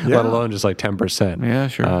 let alone just like 10%? Yeah,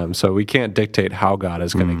 sure. So we can't dictate how God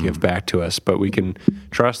is going to give back to us, but we can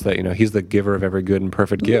trust that, you know, he's the giver of every good and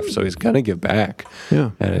perfect gift, so he's going to give back.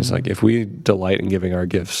 And it's like, if we delight in giving our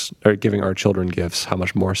gifts, or giving our children gifts, how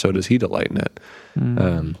much more so does he delight in it?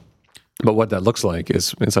 But what that looks like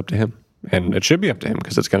is it's up to him. And it should be up to him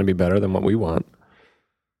because it's going to be better than what we want.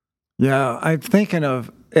 Yeah, I'm thinking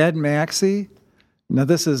of Ed Maxey. Now,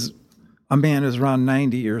 this is a man who's around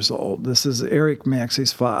 90 years old. This is Eric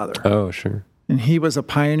Maxey's father. Oh, sure. And he was a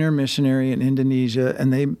pioneer missionary in Indonesia,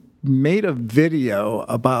 and they made a video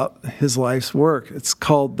about his life's work. It's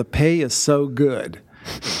called The Pay Is So Good.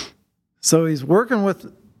 So he's working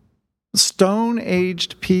with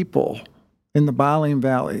stone-aged people in the Baleen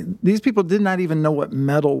Valley. These people did not even know what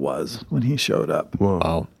metal was when he showed up.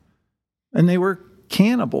 Wow. And they were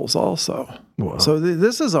cannibals also. Wow. So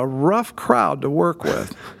this is a rough crowd to work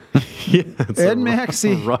with. Ed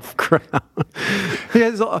Maxey, rough crowd. he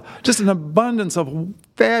has just an abundance of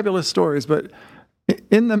fabulous stories, but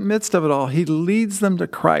in the midst of it all, he leads them to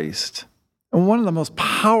Christ. And one of the most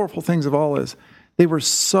powerful things of all is they were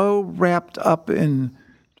so wrapped up in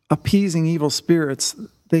appeasing evil spirits.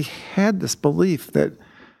 They had this belief that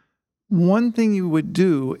one thing you would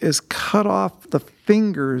do is cut off the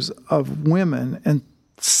fingers of women and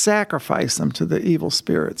sacrifice them to the evil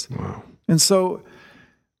spirits. Wow. And so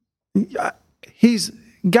he's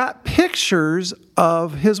got pictures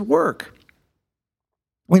of his work.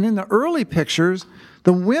 When in the early pictures,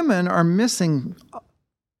 the women are missing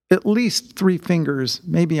at least 3 fingers,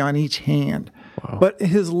 maybe on each hand. Wow. But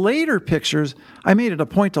his later pictures, I made it a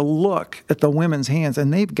point to look at the women's hands,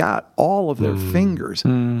 and they've got all of their fingers.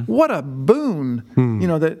 What a boon,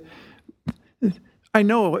 that I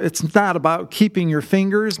know it's not about keeping your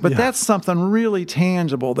fingers, but that's something really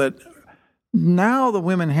tangible that now the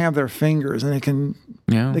women have their fingers and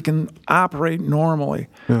they can operate normally.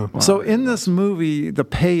 Yeah. Wow. So in this movie, the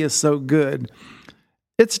pay is so good.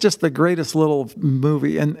 It's just the greatest little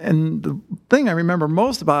movie. And the thing I remember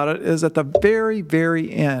most about it is at the very,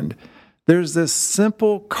 very end, there's this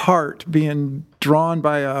simple cart being drawn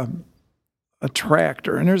by a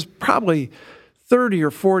tractor. And there's probably 30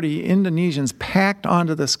 or 40 Indonesians packed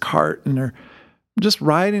onto this cart, and they're just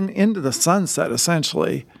riding into the sunset,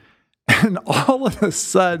 essentially. And all of a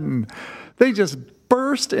sudden, they just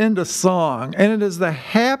burst into song. And it is the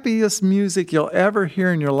happiest music you'll ever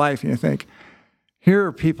hear in your life. And you think, here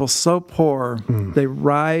are people so poor, they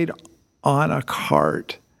ride on a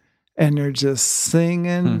cart, and they're just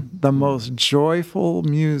singing the most joyful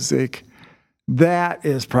music. That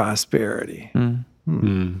is prosperity.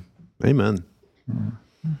 Amen.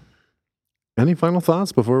 Any final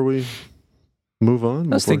thoughts before we move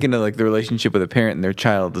on? I was thinking of like the relationship with a parent and their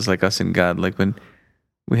child is like us and God. Like when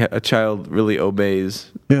a child really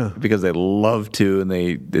obeys because they love to and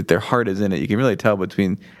their heart is in it. You can really tell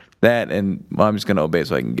between that and, well, I'm just going to obey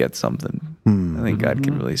so I can get something. I think God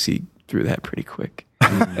can really see through that pretty quick.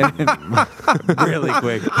 Really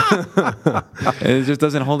quick. And it just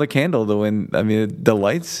doesn't hold a candle to when, it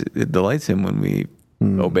delights him when we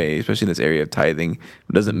obey, especially in this area of tithing.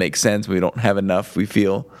 It doesn't make sense. We don't have enough, we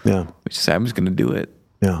feel. Yeah. We just say, I'm just going to do it.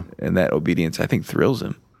 Yeah. And that obedience, I think, thrills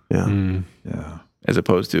him. Yeah. Yeah. As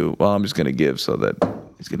opposed to, well, I'm just going to give so that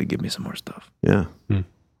he's going to give me some more stuff. Yeah.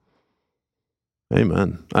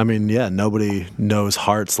 Amen. Nobody knows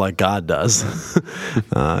hearts like God does.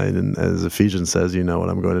 And as Ephesians says, you know what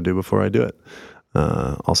I'm going to do before I do it.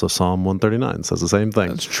 Also, Psalm 139 says the same thing.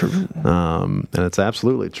 That's true. And it's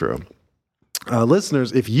absolutely true.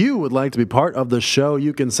 Listeners, if you would like to be part of the show,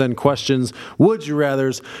 you can send questions, would you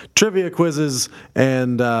rathers, trivia quizzes,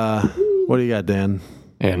 and what do you got, Dan?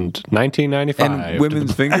 And 1995. And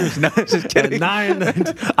women's fingers? No, just kidding.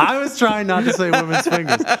 I was trying not to say women's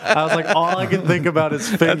fingers. I was like, all I can think about is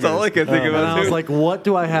fingers. That's all I can think about. And I was like, what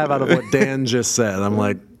do I have out of what Dan just said? I'm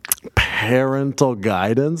like, parental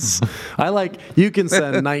guidance. You can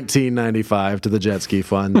send 1995 to the Jet Ski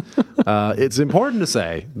Fund. It's important to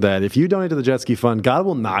say that if you donate to the Jet Ski Fund, God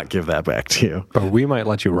will not give that back to you. But we might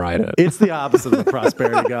let you ride it. It's the opposite of the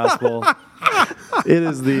prosperity gospel. It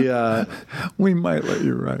is the... we might let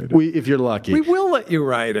you ride it. If you're lucky. We will let you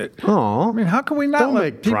ride it. Oh, how can we not don't let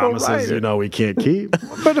make people promises ride it? we can't keep.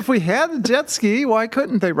 But if we had a jet ski, why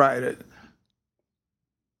couldn't they ride it?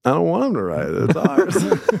 I don't want them to ride it. It's ours.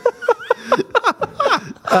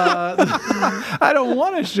 I don't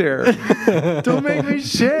want to share. Don't make me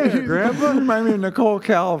share, Grandpa. Remind me of Nicole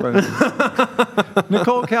Calvin.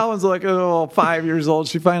 Nicole Calvin's like 5 years old.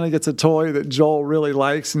 She finally gets a toy that Joel really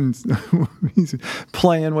likes, and he's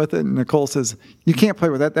playing with it. And Nicole says, "You can't play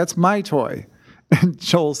with that. That's my toy." And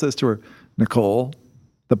Joel says to her, "Nicole,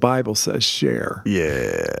 the Bible says share."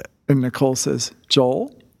 Yeah. And Nicole says,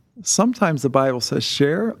 "Joel, sometimes the Bible says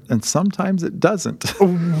share, and sometimes it doesn't."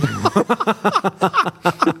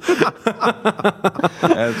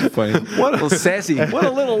 That's funny. What a little sassy. What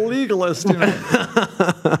a little legalist.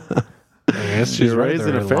 I guess she's right.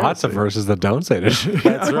 There are lots of verses that don't say to share.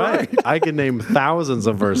 That's right. I can name thousands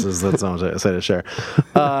of verses that don't say to share.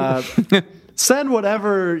 Send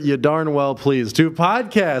whatever you darn well please to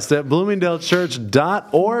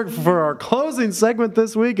podcast@bloomingdalechurch.org. For our closing segment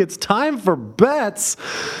this week, it's time for bets.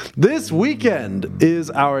 This weekend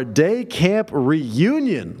is our day camp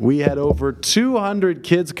reunion. We had over 200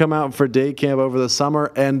 kids come out for day camp over the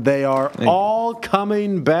summer, and they are all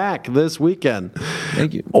coming back this weekend.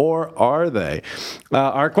 Thank you. Or are they?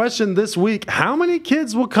 Our question this week, how many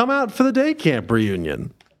kids will come out for the day camp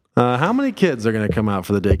reunion? How many kids are going to come out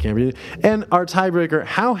for the day camp reunion? And our tiebreaker,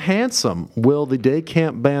 how handsome will the day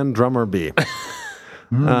camp band drummer be?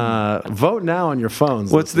 Vote now on your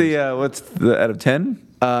phones. What's the out of 10?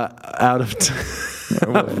 Out of 10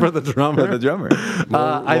 for the drummer. For the drummer.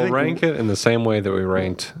 We'll rank it in the same way that we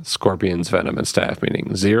ranked Scorpion's Venom at staff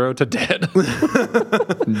meeting, 0 to dead.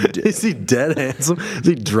 Is he dead handsome? Is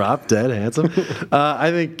he drop dead handsome?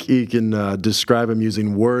 I think you can describe him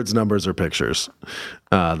using words, numbers, or pictures.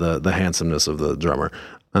 The handsomeness of the drummer.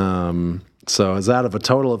 So is out of a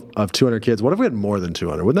total of 200 kids? What if we had more than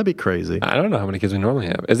 200? Wouldn't that be crazy? I don't know how many kids we normally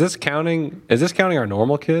have. Is this counting our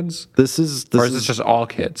normal kids? Or is this just all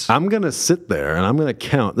kids? I'm gonna sit there and I'm gonna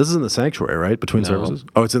count. This is in the sanctuary, right? Between services.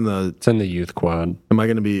 Oh, it's in the youth quad. Am I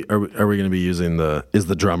gonna be? Are we gonna be using the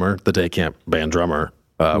drummer, the day camp band drummer?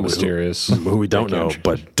 Mysterious. Who we don't know,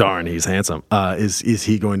 but darn, he's handsome. Is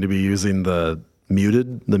he going to be using the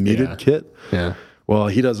muted kit? Yeah. Well,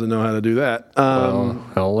 he doesn't know how to do that.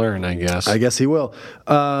 He'll learn, I guess. I guess he will.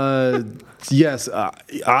 Yes,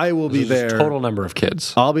 I will be there. Total number of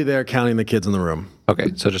kids. I'll be there counting the kids in the room.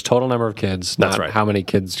 Okay, so just total number of kids, not right. how many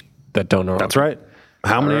kids that don't know. That's right.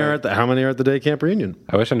 How many are at the day camp reunion?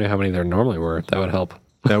 I wish I knew how many there normally were. That would help.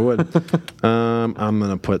 That would. I'm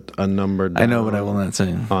gonna put a number down. I know, but I will not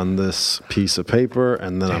say. On this piece of paper,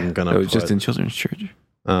 and then I'm gonna. It was just in children's church.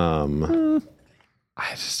 I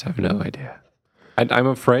just have no idea. I'm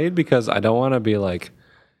afraid because I don't want to be like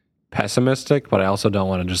pessimistic, but I also don't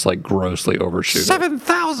want to just like grossly overshoot.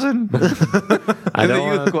 7,000. I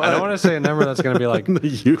don't want to say a number that's going to be like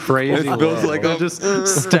crazy. Bill's like, they're just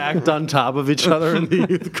stacked on top of each other in the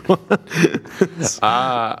youth quad.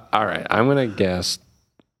 All right, I'm going to guess.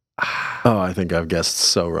 Oh, I think I've guessed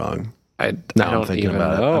so wrong. I I'm thinking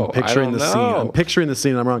about it. I'm picturing the scene. I'm picturing the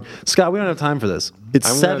scene. I'm wrong. Scott, we don't have time for this. It's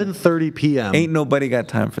 7:30 p.m. Ain't nobody got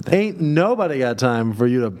time for that. Ain't nobody got time for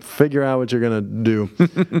you to figure out what you're gonna do.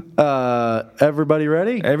 Everybody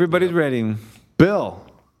ready? Everybody's ready. Bill.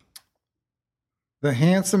 The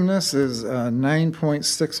handsomeness is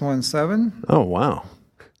 9.617. Oh wow!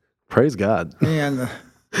 Praise God. And the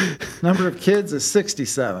number of kids is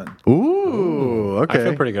 67. Ooh. Okay. I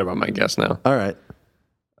feel pretty good about my guess now. All right.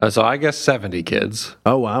 So I guess 70 kids.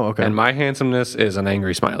 Oh wow. Okay. And my handsomeness is an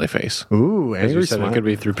angry smiley face. Ooh, As you angry said, smile. it could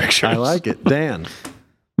be through pictures. I like it. Dan.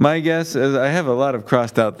 My guess is I have a lot of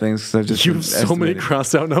crossed out things. 'Cause I just You have so many estimated.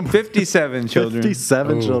 crossed out numbers. 57 children.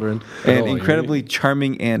 57 children. And Oh, incredibly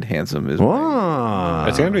charming and handsome is mine. Wow.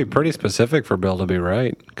 It's going to be pretty specific for Bill to be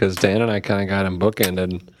right because Dan and I kind of got him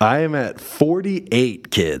bookended. I am at 48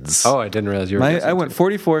 kids. Oh, I didn't realize you were guessing I went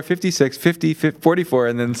 44, 56, 50, 44,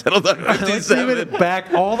 and then settled on Let's 57. even it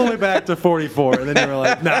back all the way back to 44, and then you were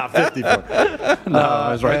like, nah, 54. No,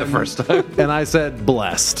 I was right the first time. And I said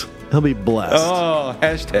blessed. He'll be blessed. Oh,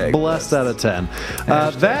 hashtag. Blessed out of 10.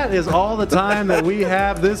 That is all the time that we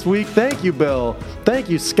have this week. Thank you, Bill. Thank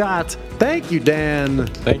you, Scott. Thank you, Dan.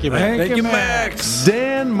 Thank you, man. Thank you, Max.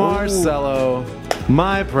 Dan Marcello,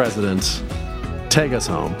 my president. Take us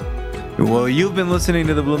home. Well, you've been listening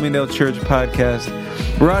to the Bloomingdale Church podcast,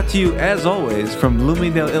 brought to you, as always, from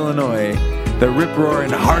Bloomingdale, Illinois, the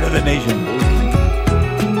rip-roaring heart of the nation.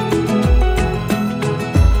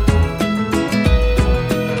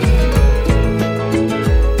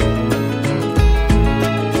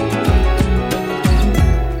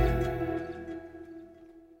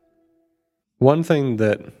 One thing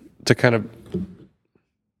that to kind of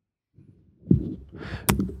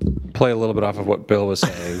play a little bit off of what Bill was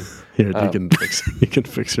saying. Here, you can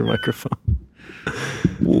fix your microphone.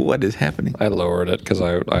 What is happening? I lowered it because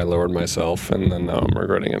I lowered myself, and then now I'm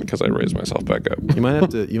regretting it because I raised myself back up. You might have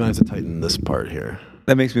to tighten this part here.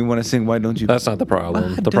 That makes me want to sing, Why Don't You? That's not the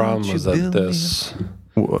problem. The problem don't was you that build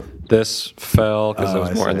this fell because there I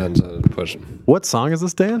was more, see. and then to push. What song is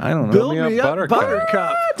this, Dan? I don't know. Build Me me Up, up,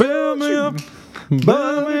 Buttercup. Build me up,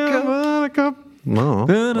 Buttercup. No.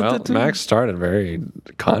 Well, Max started very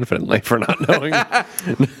confidently for not knowing. I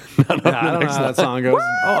don't know how that song goes.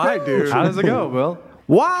 Oh, I do. How does it go, Bill?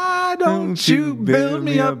 Why don't you build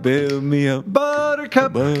me up,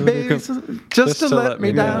 Buttercup, baby, just to let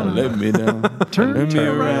me down. Let me down. Turn me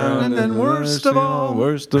around, and then worst of all.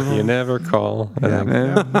 You never call. I think.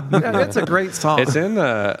 Yeah, it's a great song. It's in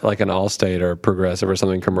like an Allstate or Progressive or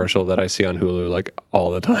something commercial that I see on Hulu like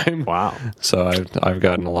all the time. Wow. So I've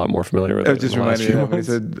gotten a lot more familiar with It it. just in the last reminded me few of when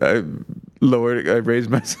he months. said, I raised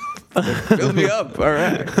myself. Build me up. All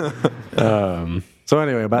right. So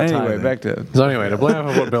anyway, Anyway, tithing. back to... So anyway, to play off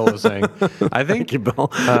of what Bill was saying, I think Thank you, Bill.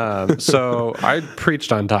 so. I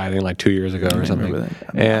preached on tithing like 2 years ago or something, Remember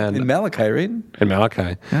that. and In Malachi, right? in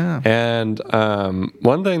Malachi. Yeah. And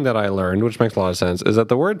one thing that I learned, which makes a lot of sense, is that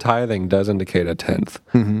the word tithing does indicate a tenth.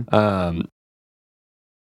 Let's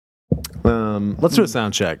do a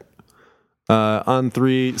sound check. On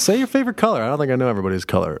 3, say your favorite color. I don't think I know everybody's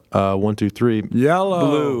color. 1, 2, 3.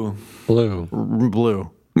 Yellow. Blue. Blue.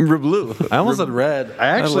 Blue. I almost said red. I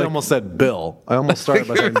actually almost said Bill. I almost started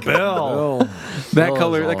by saying Bill. That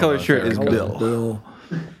color shirt is favorite color. Bill.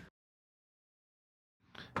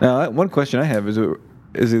 Now, one question I have is,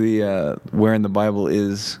 where in the Bible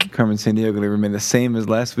is Carmen Sandiego going to remain the same as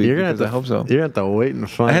last week? I hope so. You're going to have to wait and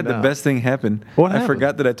find out. I had the best thing happen. What I happened?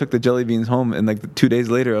 forgot that I took the jelly beans home, and like 2 days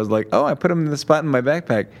later, I was like, oh, I put them in the spot in my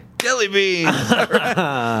backpack. Jelly beans!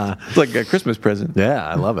 It's like a Christmas present. Yeah,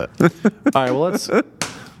 I love it. All right, well,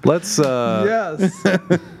 let's Yes.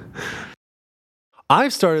 I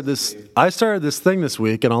started this thing this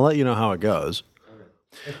week, and I'll let you know how it goes.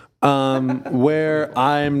 Where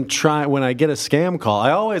I'm trying, when I get a scam call,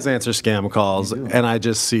 I always answer scam calls, and I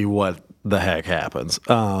just see what the heck happens.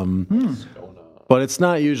 But it's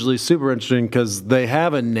not usually super interesting because they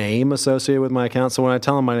have a name associated with my account. So when I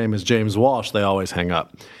tell them my name is James Walsh, they always hang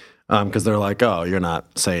up because they're like, "Oh, you're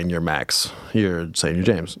not saying you're Max, you're saying you're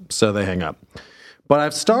James." So they hang up. But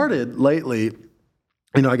I've started lately.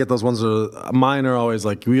 I get those ones. Mine are always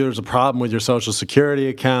like, there's a problem with your Social Security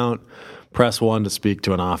account. Press 1 to speak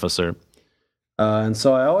to an officer. And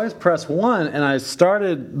so I always press 1. And I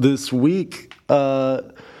started this week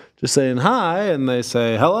just saying hi. And they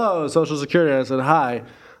say, hello, Social Security. I said, hi.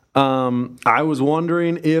 I was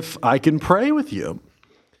wondering if I can pray with you.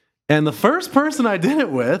 And the first person I did it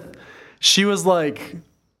with, she was like,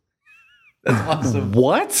 that's awesome.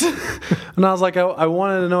 What? And I was like, I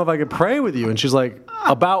wanted to know if I could pray with you. And she's like,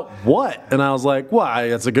 about what? And I was like, why?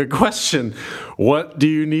 That's a good question. What do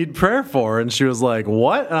you need prayer for? And she was like,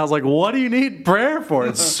 what? And I was like, what do you need prayer for?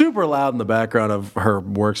 It's super loud in the background of her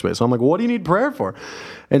workspace. So I'm like, what do you need prayer for?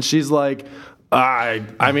 And she's like,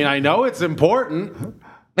 I mean, I know it's important.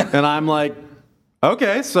 And I'm like,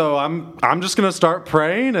 okay, so I'm just gonna start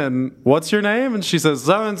praying. And what's your name? And she says,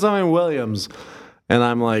 something Williams. And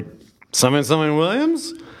I'm like, something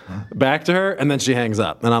Williams? Back to her, and then she hangs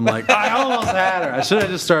up. And I'm like, I almost had her. I should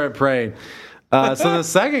have just started praying. So the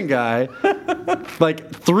second guy,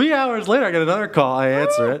 like 3 hours later, I get another call. I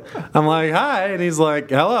answer it. I'm like, hi. And he's like,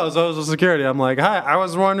 hello, Social Security. I'm like, hi, I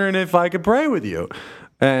was wondering if I could pray with you.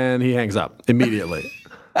 And he hangs up immediately.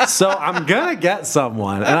 So I'm going to get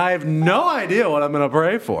someone, and I have no idea what I'm going to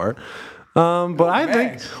pray for. But I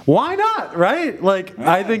think, why not, right? Like,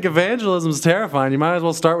 I think evangelism is terrifying. You might as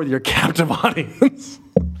well start with your captive audience.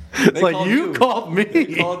 It's like, you called me.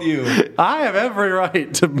 They called you. I have every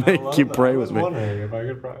right to make you pray with me. I was wondering if I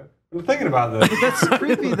could pray. I'm thinking about this. That's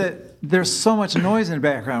creepy that there's so much noise in the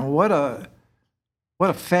background. What a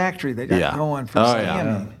factory they got going for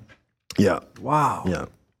scamming. Yeah. Wow. Yeah.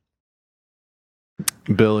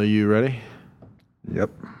 Bill, are you ready? Yep.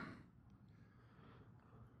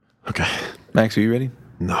 Okay. Max, are you ready?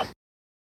 No.